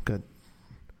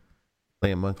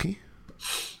Lamb Monkeys.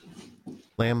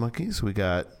 We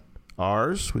got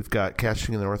ours. We've got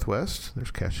Caching in the Northwest.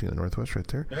 There's Caching in the Northwest right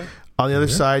there. Okay. On the other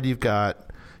side, you've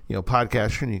got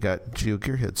Podcaster, and you got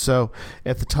GeoGearhead. So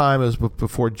at the time, it was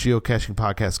before Geocaching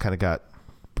Podcast kind of got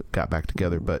back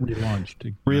together, but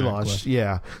relaunched.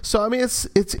 Yeah. So I mean,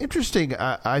 it's interesting.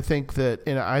 I think that,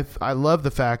 and I love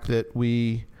the fact that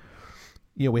we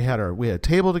had a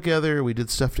table together, we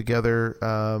did stuff together,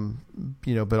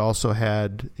 but also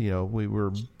had, we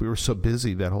were so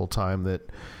busy that whole time that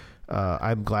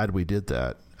I'm glad we did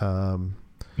that.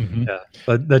 Yeah,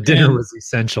 but the dinner was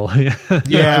essential.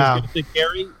 Yeah.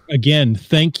 Gary, again,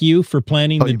 thank you for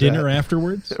planning the dinner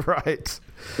afterwards. Right.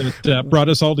 That brought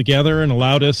us all together and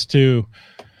allowed us to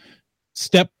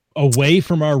step away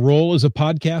from our role as a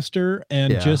podcaster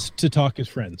and just to talk as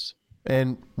friends.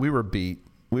 And we were beat.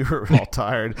 We were all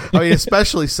tired. I mean,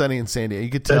 especially Sonny and Sandy. You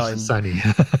could tell. Sonny.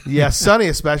 Yeah, Sonny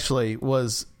especially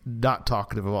was not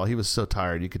talkative at all. He was so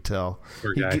tired. You could tell.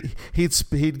 Poor guy.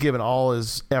 He'd given all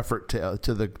his effort to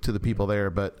the people there,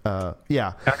 but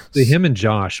yeah. Actually, him and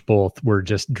Josh both were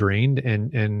just drained,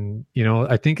 and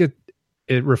I think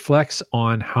it reflects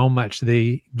on how much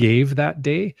they gave that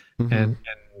day, and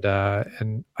I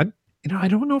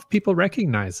don't know if people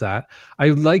recognize that. I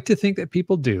like to think that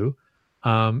people do.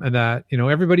 And that,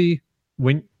 everybody,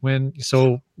 when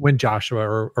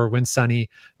Joshua or when Sonny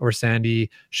or Sandy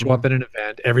show up at an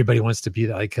event, everybody wants to be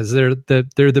there, because they're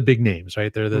the big names,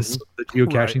 right? They're the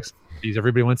geocaching celebrities.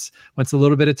 Everybody wants a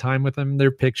little bit of time with them, their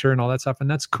picture and all that stuff. And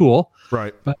that's cool.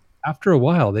 Right. But after a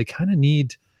while, they kind of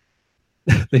need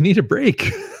a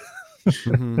break.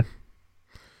 Mm-hmm.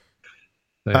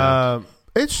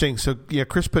 Interesting. So yeah,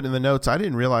 Chris put in the notes, I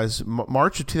didn't realize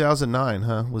March of 2009,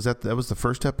 huh? Was that was the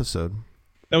first episode?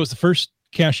 That was the first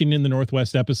Caching in the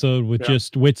Northwest episode with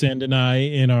just Wits End and I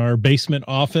in our basement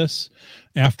office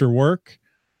after work.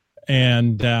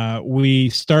 And we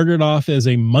started off as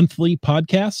a monthly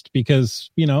podcast because,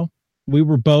 we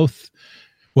were both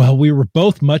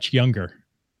much younger.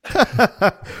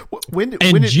 when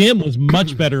Jim was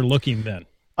much better looking then.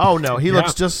 Oh no, he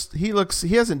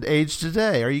hasn't aged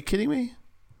today. Are you kidding me?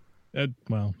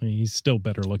 Well, he's still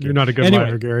better looking. You're not a good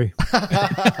liar, Gary.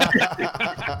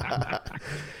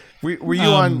 Were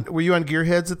you on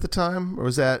Gearheads at the time,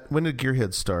 or when did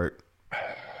Gearheads start?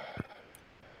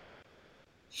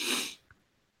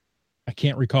 I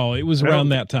can't recall. It was around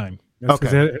that time. Okay,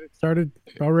 had it started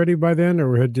already by then,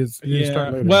 or had it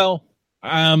start later? Well,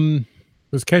 it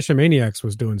was Kesha Maniacs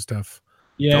was doing stuff.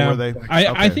 Yeah, were they?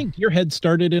 I think Gearhead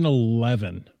started in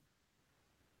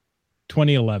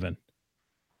 2011.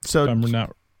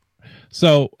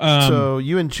 So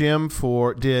you and Jim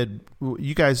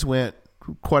you guys went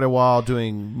quite a while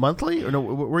doing monthly, or no?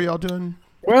 What were y'all doing?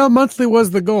 Well, monthly was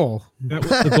the goal. That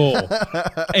was the goal.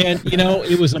 And,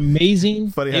 it was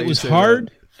amazing. It was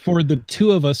hard for the two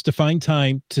of us to find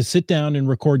time to sit down and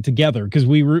record together because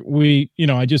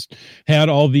I just had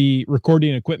all the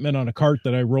recording equipment on a cart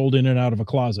that I rolled in and out of a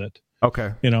closet.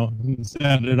 Okay.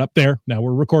 Set it up there. Now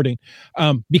we're recording.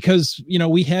 Because,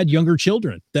 we had younger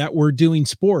children that were doing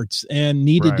sports and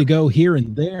needed to go here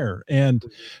and there. And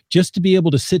just to be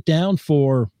able to sit down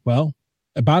for,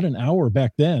 about an hour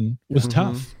back then was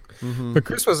tough. Mm-hmm. But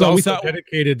Chris was also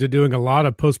dedicated to doing a lot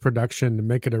of post-production to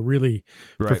make it a really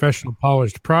professional,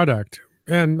 polished product.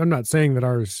 And I'm not saying that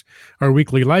our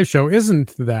weekly live show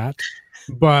isn't that,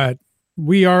 but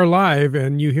we are live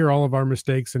and you hear all of our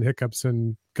mistakes and hiccups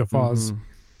and guffaws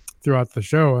throughout the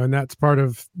show. And I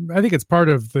think it's part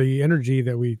of the energy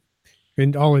that we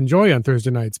all enjoy on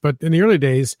Thursday nights. But in the early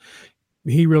days,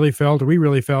 we really felt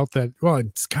that,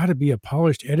 it's got to be a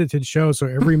polished, edited show. So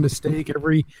every mistake,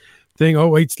 every thing,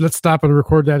 let's stop and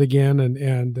record that again.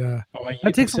 And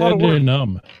that takes a lot of work.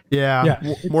 Yeah.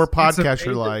 More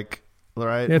podcaster-like,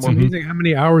 right? Yeah, it's amazing how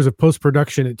many hours of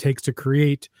post-production it takes to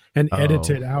create an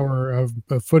edited hour of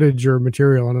footage or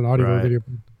material on an audio or video.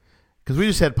 Because we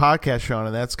just had podcast show on,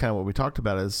 and that's kind of what we talked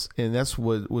about. And that's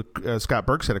what Scott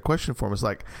Burks had a question for him. It's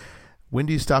like, when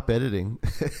do you stop editing?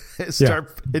 Just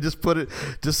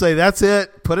say that's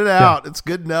it. Put it out. It's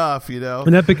good enough,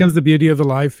 And that becomes the beauty of the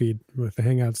live feed with the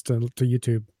Hangouts to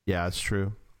YouTube. Yeah, it's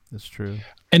true. It's true.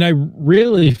 And I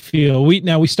really feel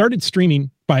we started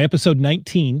streaming by episode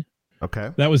 19.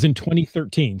 Okay. That was in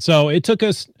 2013. So it took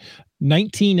us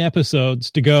 19 episodes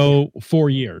to go 4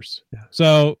 years. Yeah.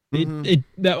 So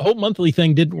that whole monthly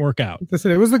thing didn't work out. I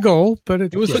said it was the goal, but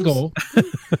it was the goal.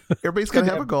 Everybody's got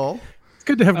to have a goal. It's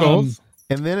good to have goals.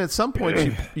 And then at some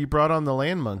point you brought on the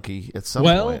Land Monkey at some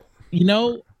point.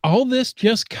 All this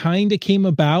just kind of came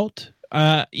about.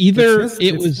 Either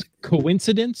it was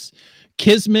coincidence,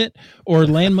 kismet, or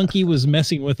Land Monkey was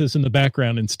messing with us in the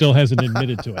background and still hasn't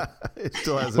admitted to it. It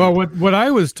still hasn't. Well, what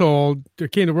I was told, I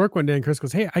came to work one day and Chris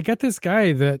goes, "Hey, I got this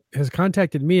guy that has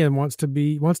contacted me and wants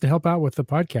to help out with the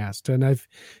podcast." And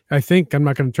I think I'm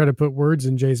not going to try to put words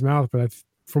in Jay's mouth, but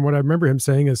from what I remember him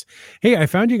saying is, "Hey, I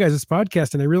found you guys this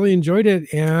podcast and I really enjoyed it,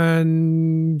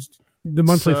 and the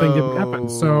monthly thing didn't happen.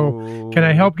 So can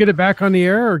I help get it back on the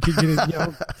air, or can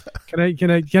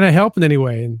I help in any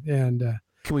way?" And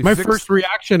my first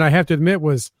reaction, I have to admit,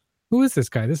 was, "Who is this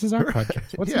guy? This is our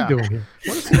podcast. What's he doing here?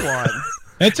 What does he want?"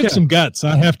 That took some guts,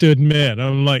 I have to admit.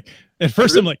 I'm like, at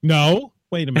first I'm like, no,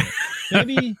 wait a minute,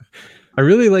 maybe. I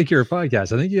really like your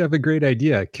podcast. I think you have a great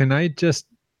idea. Can I just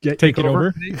take it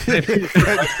over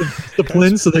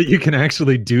discipline so that you can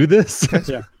actually do this?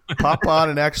 Pop on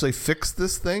and actually fix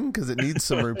this thing because it needs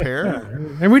some repair.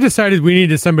 And we decided we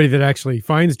needed somebody that actually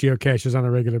finds geocaches on a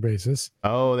regular basis.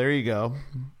 Oh, there you go.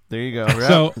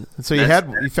 So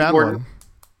you found one.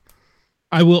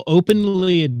 I will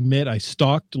openly admit I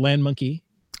stalked Land Monkey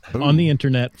on the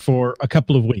internet for a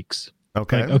couple of weeks.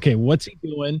 Okay. What's he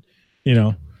doing?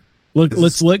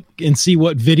 Let's look and see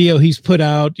what video he's put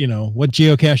out, what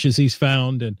geocaches he's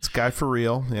found. And this guy for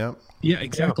real. Yeah. Yeah,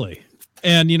 exactly. Yeah.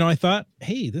 And, I thought,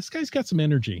 hey, this guy's got some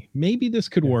energy. Maybe this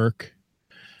could work.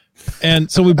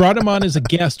 And so we brought him on as a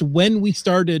guest when we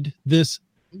started this,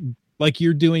 like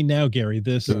you're doing now, Gary,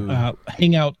 this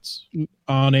Hangouts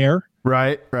on air.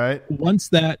 Right. Once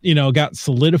that, got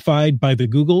solidified by the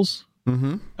Googles,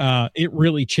 it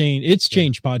really changed. It's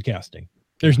changed podcasting.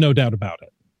 There's no doubt about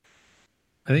it.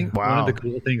 I think one of the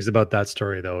cool things about that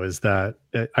story, though, is that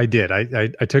I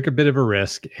took a bit of a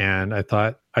risk, and I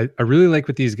thought I really like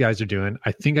what these guys are doing.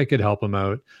 I think I could help them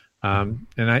out.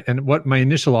 And what my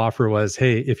initial offer was,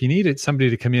 hey, if you needed somebody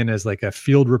to come in as like a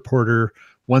field reporter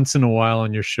once in a while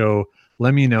on your show,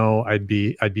 let me know. I'd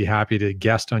be happy to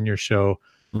guest on your show,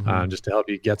 just to help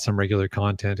you get some regular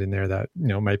content in there that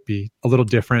might be a little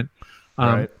different.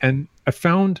 And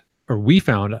we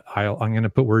found, I'm going to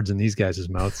put words in these guys'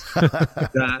 mouths,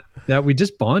 that we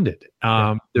just bonded.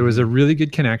 There was a really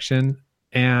good connection,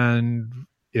 and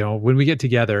when we get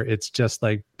together, it's just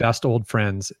like best old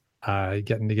friends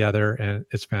getting together, and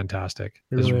it's fantastic.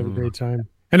 We really have a great time.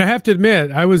 And I have to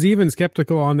admit, I was even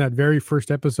skeptical on that very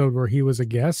first episode where he was a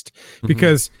guest,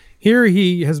 because here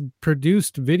he has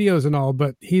produced videos and all,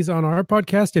 but he's on our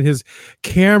podcast and his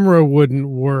camera wouldn't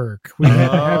work. We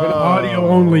had to have an audio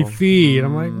only feed.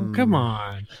 I'm like, well, come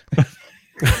on.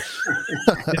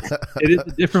 It is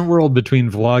a different world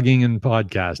between vlogging and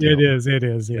podcasting. It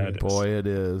is. Yeah, boy, it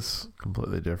is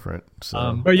completely different.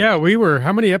 So. But yeah,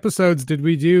 how many episodes did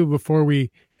we do before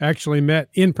we actually met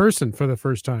in person for the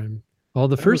first time? Well,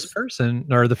 the first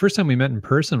time we met in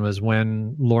person was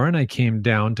when Laura and I came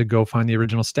down to go find the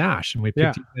original stash, and we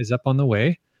picked you guys up on the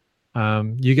way.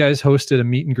 You guys hosted a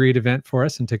meet and greet event for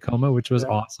us in Tacoma, which was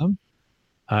awesome.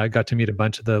 I got to meet a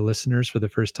bunch of the listeners for the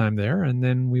first time there, and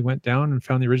then we went down and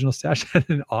found the original stash. Had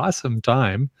an awesome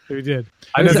time. We did.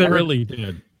 Really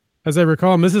did. As I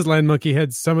recall, Mrs. Land Monkey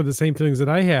had some of the same feelings that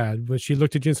I had, but she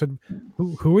looked at you and said,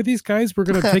 who are these guys? We're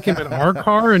going to take him in our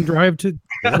car and drive to...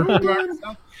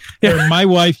 Yeah. My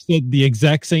wife said the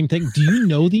exact same thing. Do you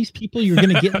know these people? You're going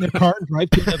to get in their car and drive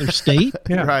to another state?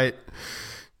 Yeah. Right.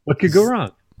 What could go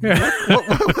wrong? Yeah.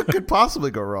 what could possibly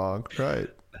go wrong? Right.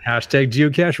 Hashtag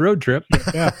geocache road trip.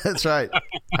 Yeah, that's right.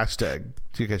 Hashtag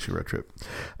geocache road trip.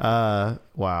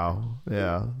 Wow.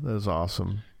 Yeah, that was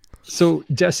awesome. So,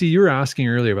 Jesse, you were asking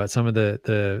earlier about some of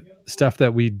the stuff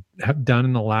that we have done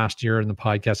in the last year in the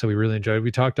podcast that we really enjoyed.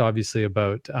 We talked obviously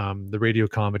about the radio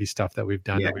comedy stuff that we've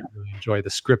done that we really enjoy, the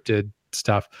scripted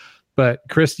stuff. But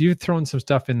Chris, you've thrown some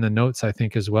stuff in the notes, I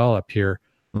think, as well up here.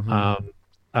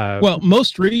 Well,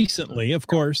 most recently, of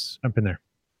course, jump in there.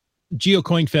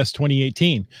 GeoCoin Fest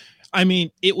 2018. I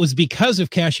mean, it was because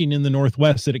of Caching in the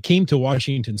Northwest that it came to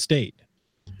Washington State.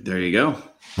 There you go.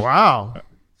 Wow.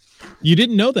 You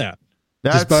didn't know that.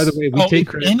 Just by the way, we take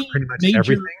credit for pretty much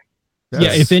everything.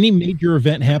 Yeah, if any major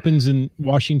event happens in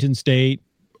Washington State,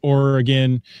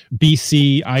 Oregon,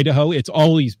 BC, Idaho, it's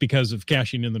always because of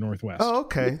Caching in the Northwest. Oh,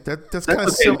 okay. That's kind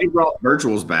of similar. We brought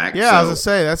virtuals back. Yeah, I was going to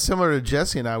say, that's similar to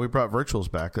Jesse and I. We brought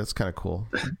virtuals back. That's kind of cool.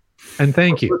 And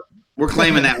thank you. We're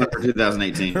claiming that one for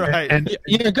 2018. Right. And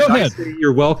go ahead.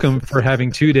 You're welcome for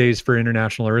having 2 days for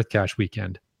International Earth Cache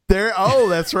Weekend.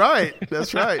 That's right.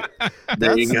 That's right.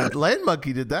 There you go. Land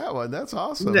Monkey did that one. That's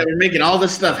awesome. Yeah, we're making all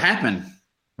this stuff happen.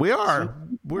 We are.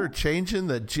 We're changing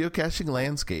the geocaching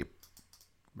landscape.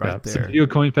 Right there. So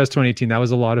GeoCoin Fest 2018. That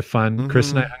was a lot of fun. Chris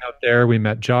and I hung out there. We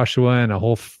met Joshua and a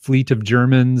whole fleet of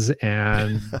Germans.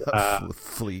 And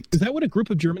fleet. Is that what a group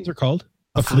of Germans are called?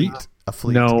 A fleet? A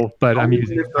fleet. No, but I'm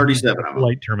using 37 of them.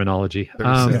 light terminology.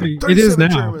 it is now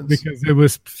Germans. Because it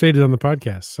was stated on the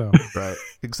podcast. So right,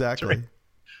 exactly.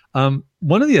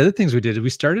 One of the other things we did is we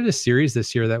started a series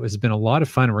this year that has been a lot of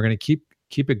fun, and we're going to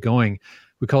keep it going.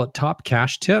 We call it Top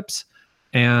Cache Tips,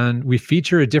 and we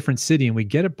feature a different city, and we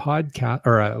get a podcast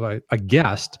or a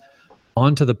guest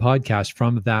onto the podcast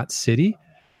from that city,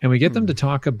 and we get them to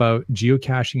talk about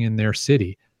geocaching in their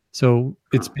city. So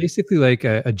it's basically like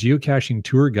a geocaching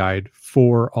tour guide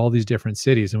for all these different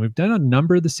cities. And we've done a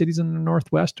number of the cities in the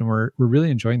Northwest, and we're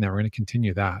really enjoying that. We're going to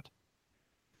continue that.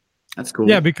 That's cool.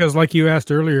 Yeah, because like you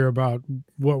asked earlier about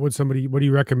what do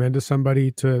you recommend to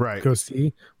somebody to go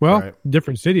see? Well,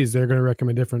 different cities, they're going to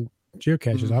recommend different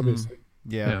geocaches, obviously.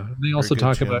 Yeah. They also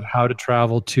talk about how to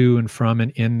travel to and from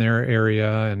and in their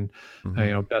area, and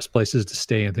best places to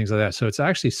stay and things like that. So it's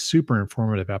actually super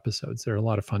informative episodes. They're a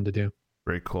lot of fun to do.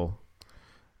 Very cool.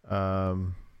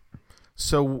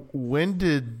 So when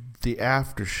did the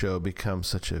after show become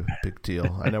such a big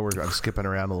deal? I know I'm skipping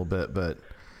around a little bit, but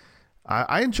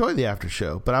I enjoy the after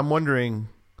show. But I'm wondering,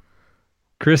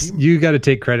 Chris, you got to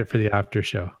take credit for the after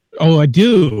show. Oh, I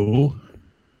do.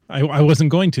 I wasn't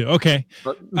going to. Okay.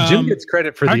 But Jim gets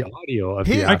credit for the audio of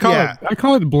the after. I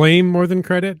call it blame more than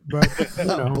credit, but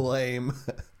blame.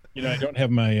 I don't have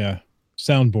my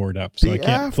soundboard up, so I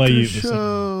can't play you the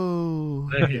show.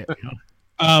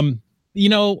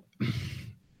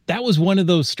 That was one of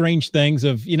those strange things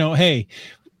of, hey,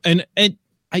 and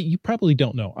you probably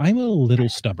don't know, I'm a little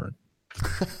stubborn.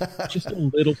 Just a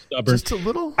little stubborn. Just a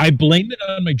little? I blame it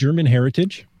on my German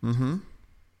heritage. Mm-hmm.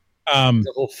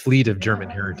 The whole fleet of German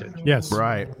heritage. Yes.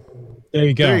 Right. There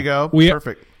you go. There you go.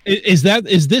 Perfect. Is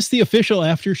this the official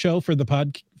after show for the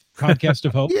Podcast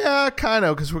of Hope? Yeah, kind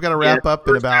of, because we're going to wrap up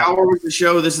in about hour of the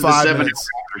show. This is the 5 7 minutes.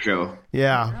 hour show.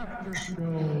 Yeah.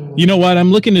 You know what?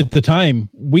 I'm looking at the time.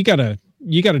 You got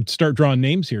to start drawing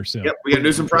names here soon. Yep, we got to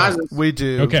do some prizes. We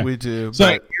do. Okay. We do. So-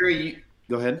 but-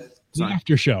 Go ahead. The Sorry.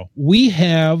 after show. We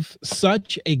have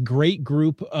such a great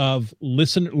group of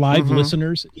live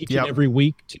listeners each Yep. and every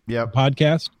week to Yep. the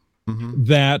podcast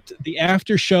that the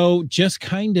after show just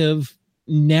kind of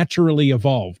naturally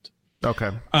evolved.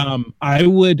 Okay. I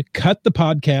would cut the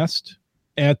podcast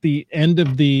at the end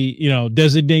of the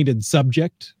designated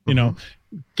subject,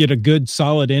 get a good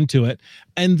solid into it,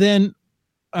 and then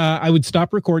I would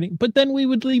stop recording. But then we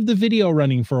would leave the video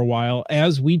running for a while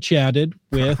as we chatted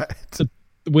with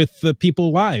with the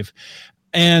people live,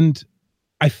 and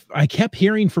I kept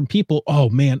hearing from people, "Oh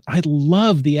man, I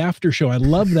love the after show. I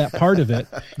love that part of it.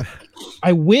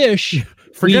 I wish."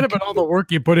 Forget about all the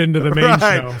work you put into the main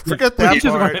show. Forget that You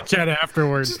just want part. to chat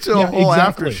afterwards. Just do a whole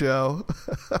exactly. after show.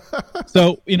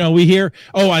 So, we hear,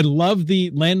 I love the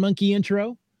Land Monkey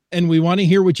intro, and we want to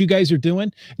hear what you guys are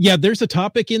doing. Yeah, there's a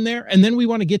topic in there, and then we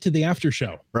want to get to the after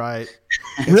show. Right.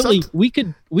 Really, we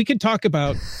could talk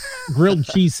about grilled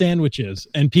cheese sandwiches,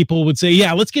 and people would say,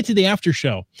 yeah, let's get to the after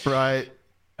show. Right.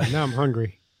 Now I'm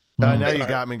hungry. Now you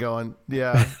got me going.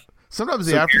 Yeah. Sometimes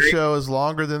the after show is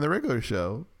longer than the regular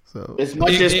show. So As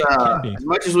much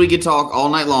as we could talk all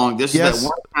night long, this is that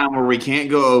one time where we can't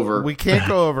go over. we can't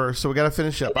go over, so we got to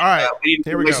finish up. All right.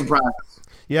 Here we go. Some prizes.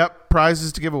 Yep.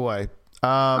 Prizes to give away.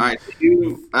 All right.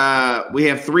 We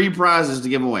have 3 prizes to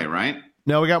give away, right?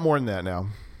 No, we got more than that now.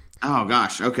 Oh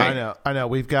gosh. Okay. I know.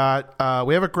 We've got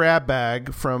we have a grab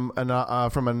bag from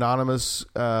anonymous.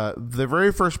 The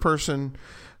very first person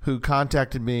who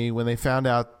contacted me when they found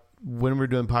out when we were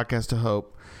doing Podcast to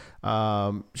Hope,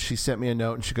 she sent me a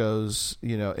note and she goes,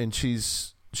 and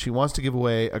she wants to give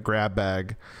away a grab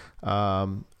bag.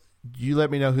 You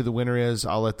let me know who the winner is.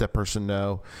 I'll let that person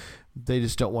know. They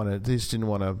just don't want to. They just didn't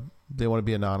want to. They want to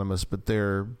be anonymous, but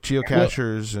they're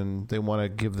geocachers and they want to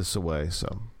give this away.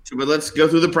 So, but let's go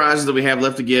through the prizes that we have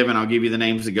left to give, and I'll give you the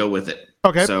names to go with it.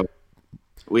 Okay. So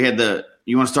we had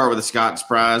you want to start with the Scott's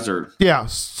prize, or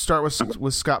start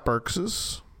with Scott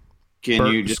Burks's. Can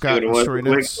you just Scott go to story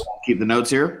quick? notes. Keep the notes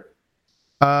here.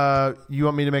 You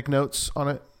want me to make notes on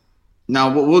it? No,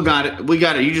 we got it. We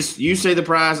got it. You say the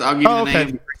prize. I'll give you the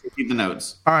name. Keep the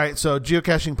notes. All right. So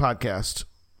Geocaching Podcast,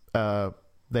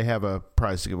 they have a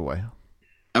prize to give away.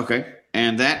 Okay,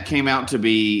 and that came out to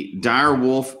be Dire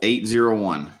Wolf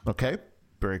 801. Okay.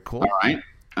 Very cool. All right.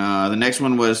 The next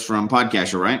one was from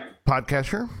Podcaster, right?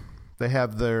 Podcaster. They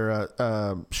have their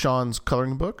Sean's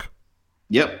coloring book.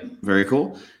 Yep. Very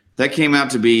cool. That came out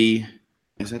to be.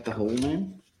 Is that the whole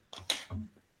name?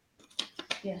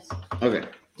 Yes. Okay.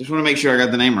 Just want to make sure I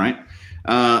got the name right.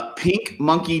 Pink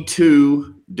Monkey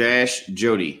 2 -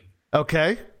 Jody.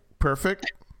 Okay.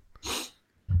 Perfect.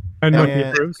 And And-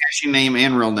 Monkey Cruise. Caching name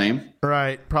and real name.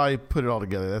 Right. Probably put it all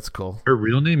together. That's cool. Her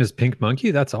real name is Pink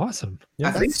Monkey. That's awesome.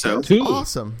 I think so. That's Too.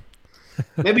 awesome.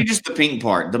 Maybe just the pink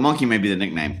part. The monkey may be the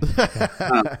nickname.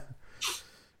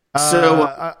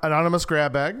 Anonymous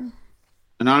grab bag.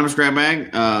 Anonymous grab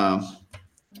bag.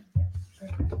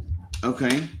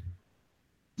 Okay.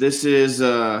 This is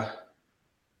Adam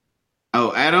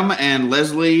and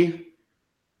Leslie.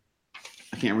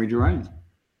 I can't read your writing.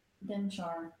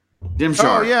 Dimshar.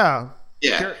 Dimshar. Oh yeah.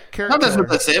 Yeah. Carrot Thought that's killer.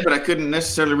 what that said, but I couldn't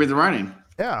necessarily read the writing.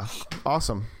 Yeah.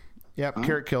 Awesome. Yep.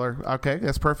 Carrot killer. Okay,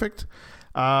 that's perfect.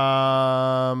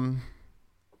 I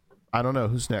don't know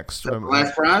who's next.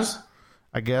 Last prize.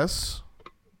 I guess.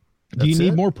 Do you That's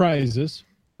need it? more prizes?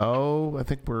 Oh, I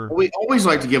think We always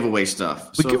like to give away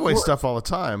stuff. we So, give of away course. stuff all the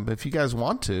time, but if you guys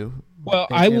want to, Well,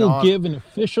 and- I and will on- give an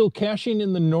official Caching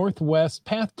in the Northwest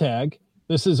path tag.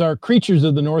 This is our Creatures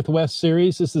of the Northwest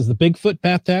series. This is the Bigfoot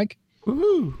path tag.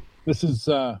 Woohoo. This is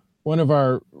one of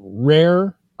our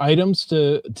rare items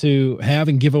to have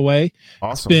and give away. It's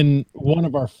Awesome. been one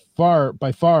of our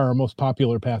by far our most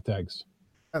popular path tags.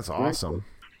 That's awesome.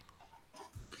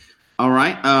 All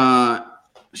right.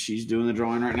 She's doing the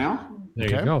drawing right now. There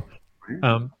Okay. you go.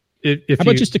 If How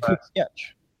about you, just a quick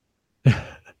sketch?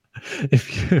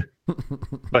 if you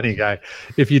funny guy,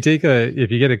 if you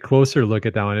get a closer look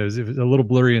at that one, it was a little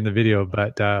blurry in the video,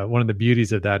 but one of the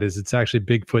beauties of that is it's actually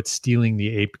Bigfoot stealing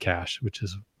the ape cache, which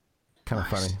is Kind of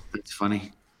funny. It's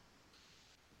funny.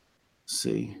 Let's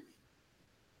see.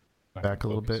 Back a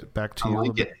little bit. Back to I you a like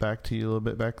little bit. it. Back to you a little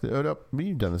bit. Back. Oh, no,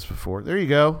 you've done this before. There you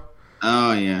go.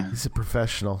 Oh yeah. He's a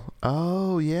professional.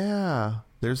 Oh yeah.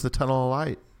 There's the tunnel of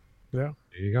light, Yeah.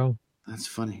 there you go. That's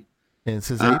funny. and it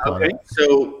says ape on Okay. it.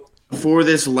 So for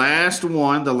this last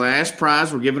one, the last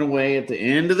prize we're giving away at the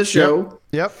end of the show.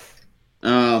 Yep.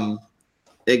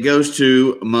 it goes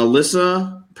to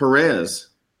Melissa Perez.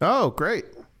 Oh, great.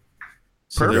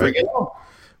 So Perfect. there we go.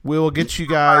 We will get you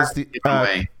guys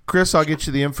Chris, I'll get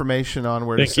you the information on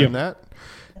where to send that.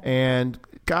 And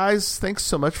guys, thanks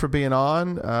so much for being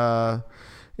on.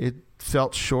 It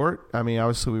felt short. I mean,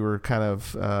 obviously we were kind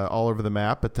of all over the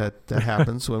map, but that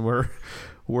happens when we're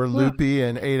loopy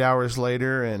and 8 hours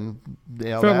later and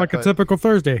felt like a typical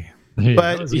Thursday.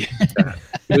 But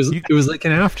it was like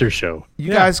an after show.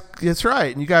 You guys, that's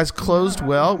right. And you guys closed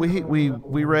well.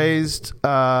 We raised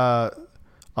a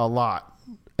lot.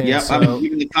 Yep, so, I'm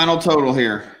giving the final total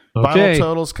here. Final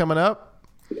total's coming up.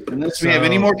 Unless we have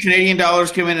any more Canadian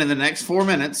dollars come in the next 4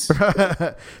 minutes.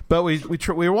 But we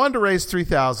wanted to raise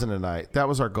 $3,000 tonight. That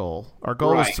was our goal. Our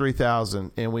goal was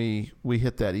 $3,000, and we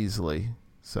hit that easily.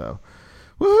 So,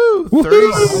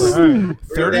 woohoo!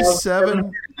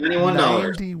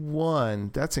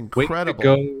 37.91. That's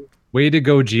incredible. Way to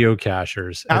go,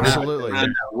 geocachers. Absolutely.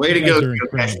 Way to go,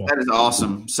 geocachers. That is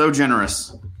awesome. So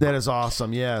generous. That is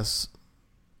awesome, yes.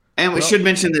 And we should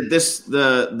mention that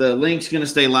the link's going to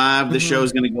stay live. The show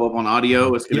is going to go up on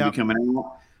audio. It's going to be coming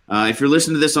out. If you're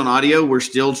listening to this on audio, we're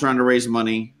still trying to raise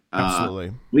money.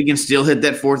 Absolutely. We can still hit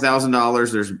that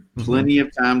 $4,000. There's plenty of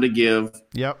time to give.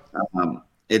 Yep.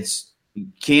 You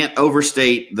can't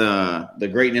overstate the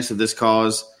greatness of this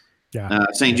cause. Yeah.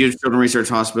 St. Jude's Children's Research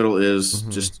Hospital is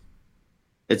just,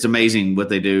 it's amazing what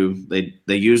they do.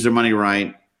 They use their money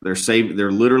right. They're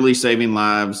literally saving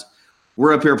lives.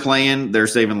 We're up here playing, they're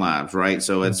saving lives, right?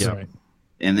 So it's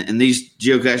and these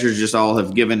geocachers just all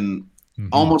have given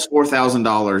almost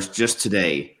 $4,000 just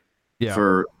today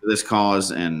for this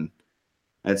cause, and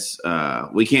that's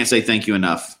we can't say thank you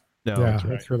enough. No,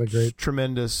 that's really great. It's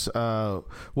tremendous. We'll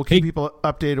keep people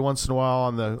updated once in a while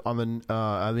on the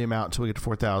amount until we get to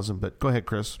 4,000. But go ahead,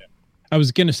 Chris. I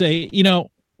was going to say,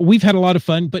 we've had a lot of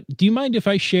fun, but do you mind if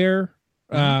I share?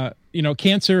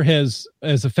 Cancer has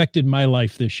affected my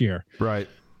life this year. Right.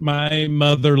 My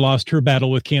mother lost her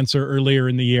battle with cancer earlier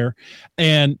in the year,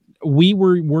 and we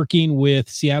were working with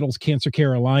Seattle's Cancer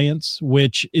Care Alliance,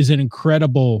 which is an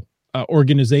incredible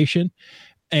organization.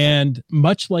 And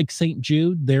much like St.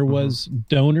 Jude, there was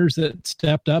donors that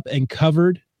stepped up and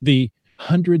covered the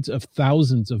hundreds of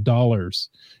thousands of dollars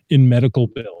in medical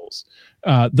bills.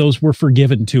 Those were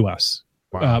forgiven to us.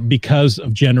 Wow. Because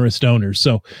of generous donors.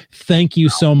 So thank you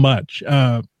so much.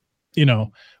 When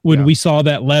we saw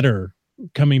that letter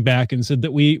coming back and said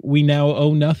that we now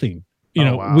owe nothing,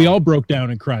 we all broke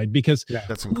down and cried because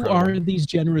that's who are these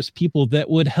generous people that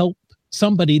would help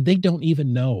somebody they don't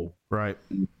even know? Right.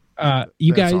 You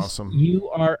that's guys, awesome. You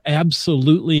are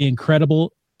absolutely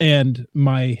incredible. And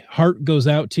my heart goes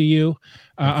out to you.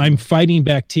 I'm fighting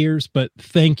back tears, but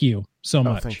thank you so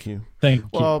much. Thank you. Thank you.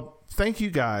 Well, thank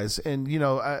you guys. And,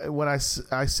 when I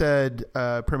said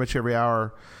pretty much every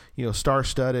hour,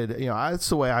 star-studded, that's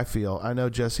the way I feel. I know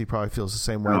Jesse probably feels the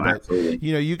same way. But,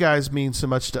 absolutely. You guys mean so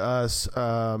much to us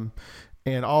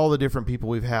and all the different people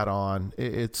we've had on.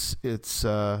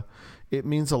 It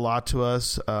means a lot to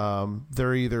us.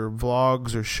 They're either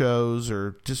vlogs or shows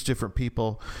or just different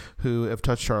people who have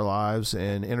touched our lives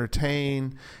and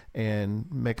entertain and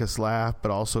make us laugh,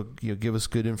 but also give us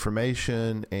good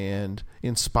information and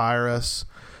inspire us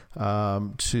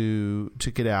to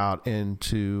get out and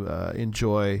to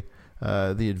enjoy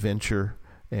the adventure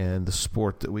and the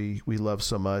sport that we love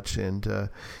so much. And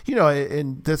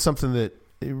and that's something that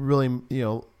it really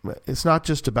it's not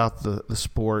just about the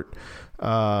sport.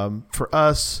 For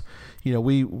us,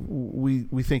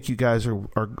 we think you guys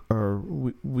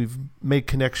we've made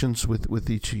connections with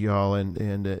each of y'all,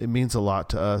 and it means a lot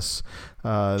to us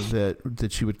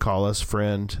that you would call us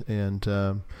friend,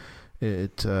 and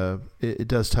it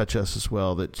does touch us as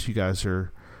well that you guys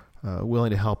are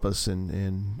willing to help us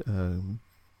and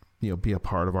be a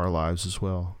part of our lives as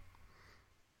well.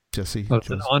 Jesse, well, it's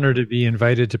an honor to be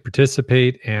invited to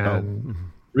participate, and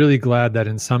really glad that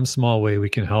in some small way we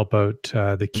can help out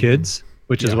the kids,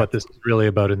 which is what this is really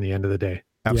about in the end of the day.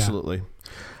 Absolutely. Yeah.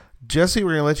 Jesse,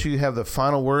 we're going to let you have the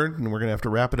final word, and we're going to have to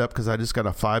wrap it up because I just got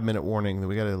a 5-minute warning that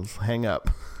we got to hang up.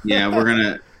 Yeah, we're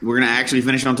gonna actually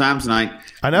finish on time tonight.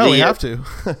 I know we have to.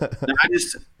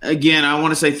 I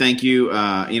want to say thank you.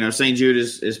 St. Jude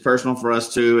is personal for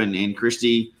us too, and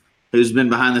Christy, who's been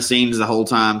behind the scenes the whole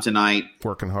time tonight,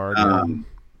 working hard.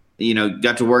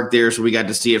 Got to work there, so we got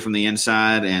to see it from the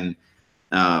inside, and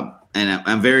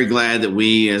I'm very glad that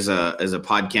we, as a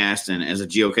podcast and as a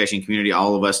geocaching community,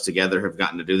 all of us together have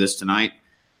gotten to do this tonight.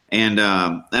 And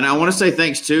I want to say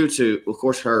thanks too to, of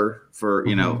course, her for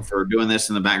for doing this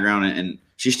in the background, and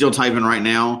she's still typing right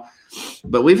now.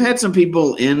 But we've had some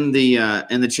people in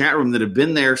the chat room that have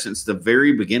been there since the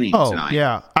very beginning tonight.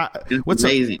 Yeah, it's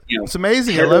amazing. It's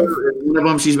amazing. Heather, one of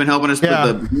them, she's been helping us put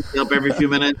the up every few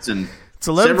minutes, and it's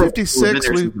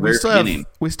 11:56.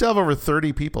 We still have over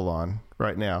 30 people on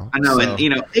right now. I know, and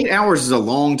 8 hours is a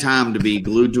long time to be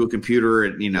glued to a computer,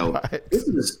 and right.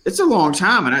 it's a long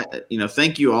time. And I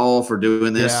thank you all for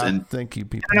doing this. Yeah, and thank you,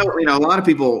 people. I know, a lot of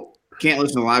people can't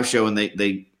listen to the live show, and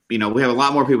they we have a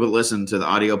lot more people that listen to the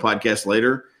audio podcast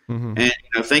later. Mm-hmm.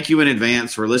 And thank you in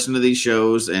advance for listening to these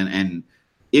shows. And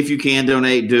if you can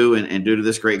donate, do and do to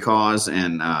this great cause.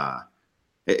 And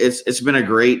it's been a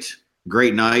great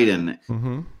night. And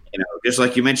just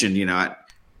like you mentioned, I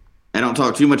don't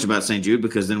talk too much about St. Jude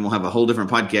because then we'll have a whole different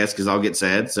podcast because I'll get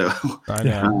sad. So I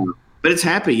know. But it's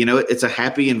happy. It's a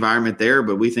happy environment there.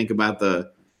 But we think about the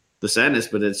sadness.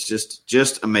 But it's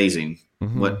just amazing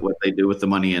what they do with the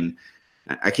money. And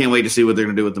I can't wait to see what they're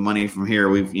going to do with the money from here.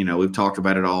 We've talked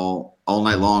about it all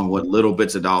night long. What little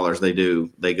bits of dollars they do,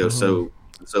 they go so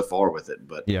far with it.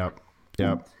 But yeah.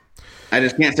 I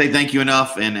just can't say thank you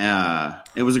enough. And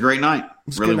it was a great night.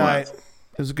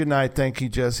 It was a good night. Thank you,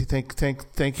 Jesse.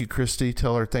 Thank you, Christy.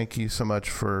 Tell her thank you so much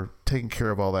for taking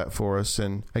care of all that for us.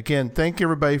 And again, thank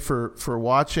everybody for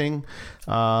watching.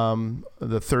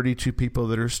 The 32 people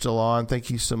that are still on, thank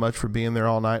you so much for being there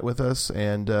all night with us.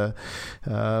 And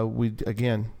we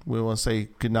want to say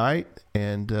good night,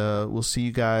 and we'll see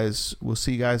you guys. We'll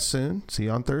see you guys soon. See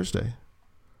you on Thursday.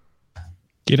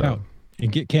 Get out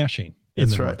and get caching in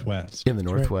That's the right. Northwest. In the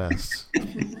Northwest.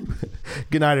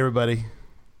 Good night, everybody.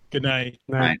 Good night.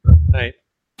 Night.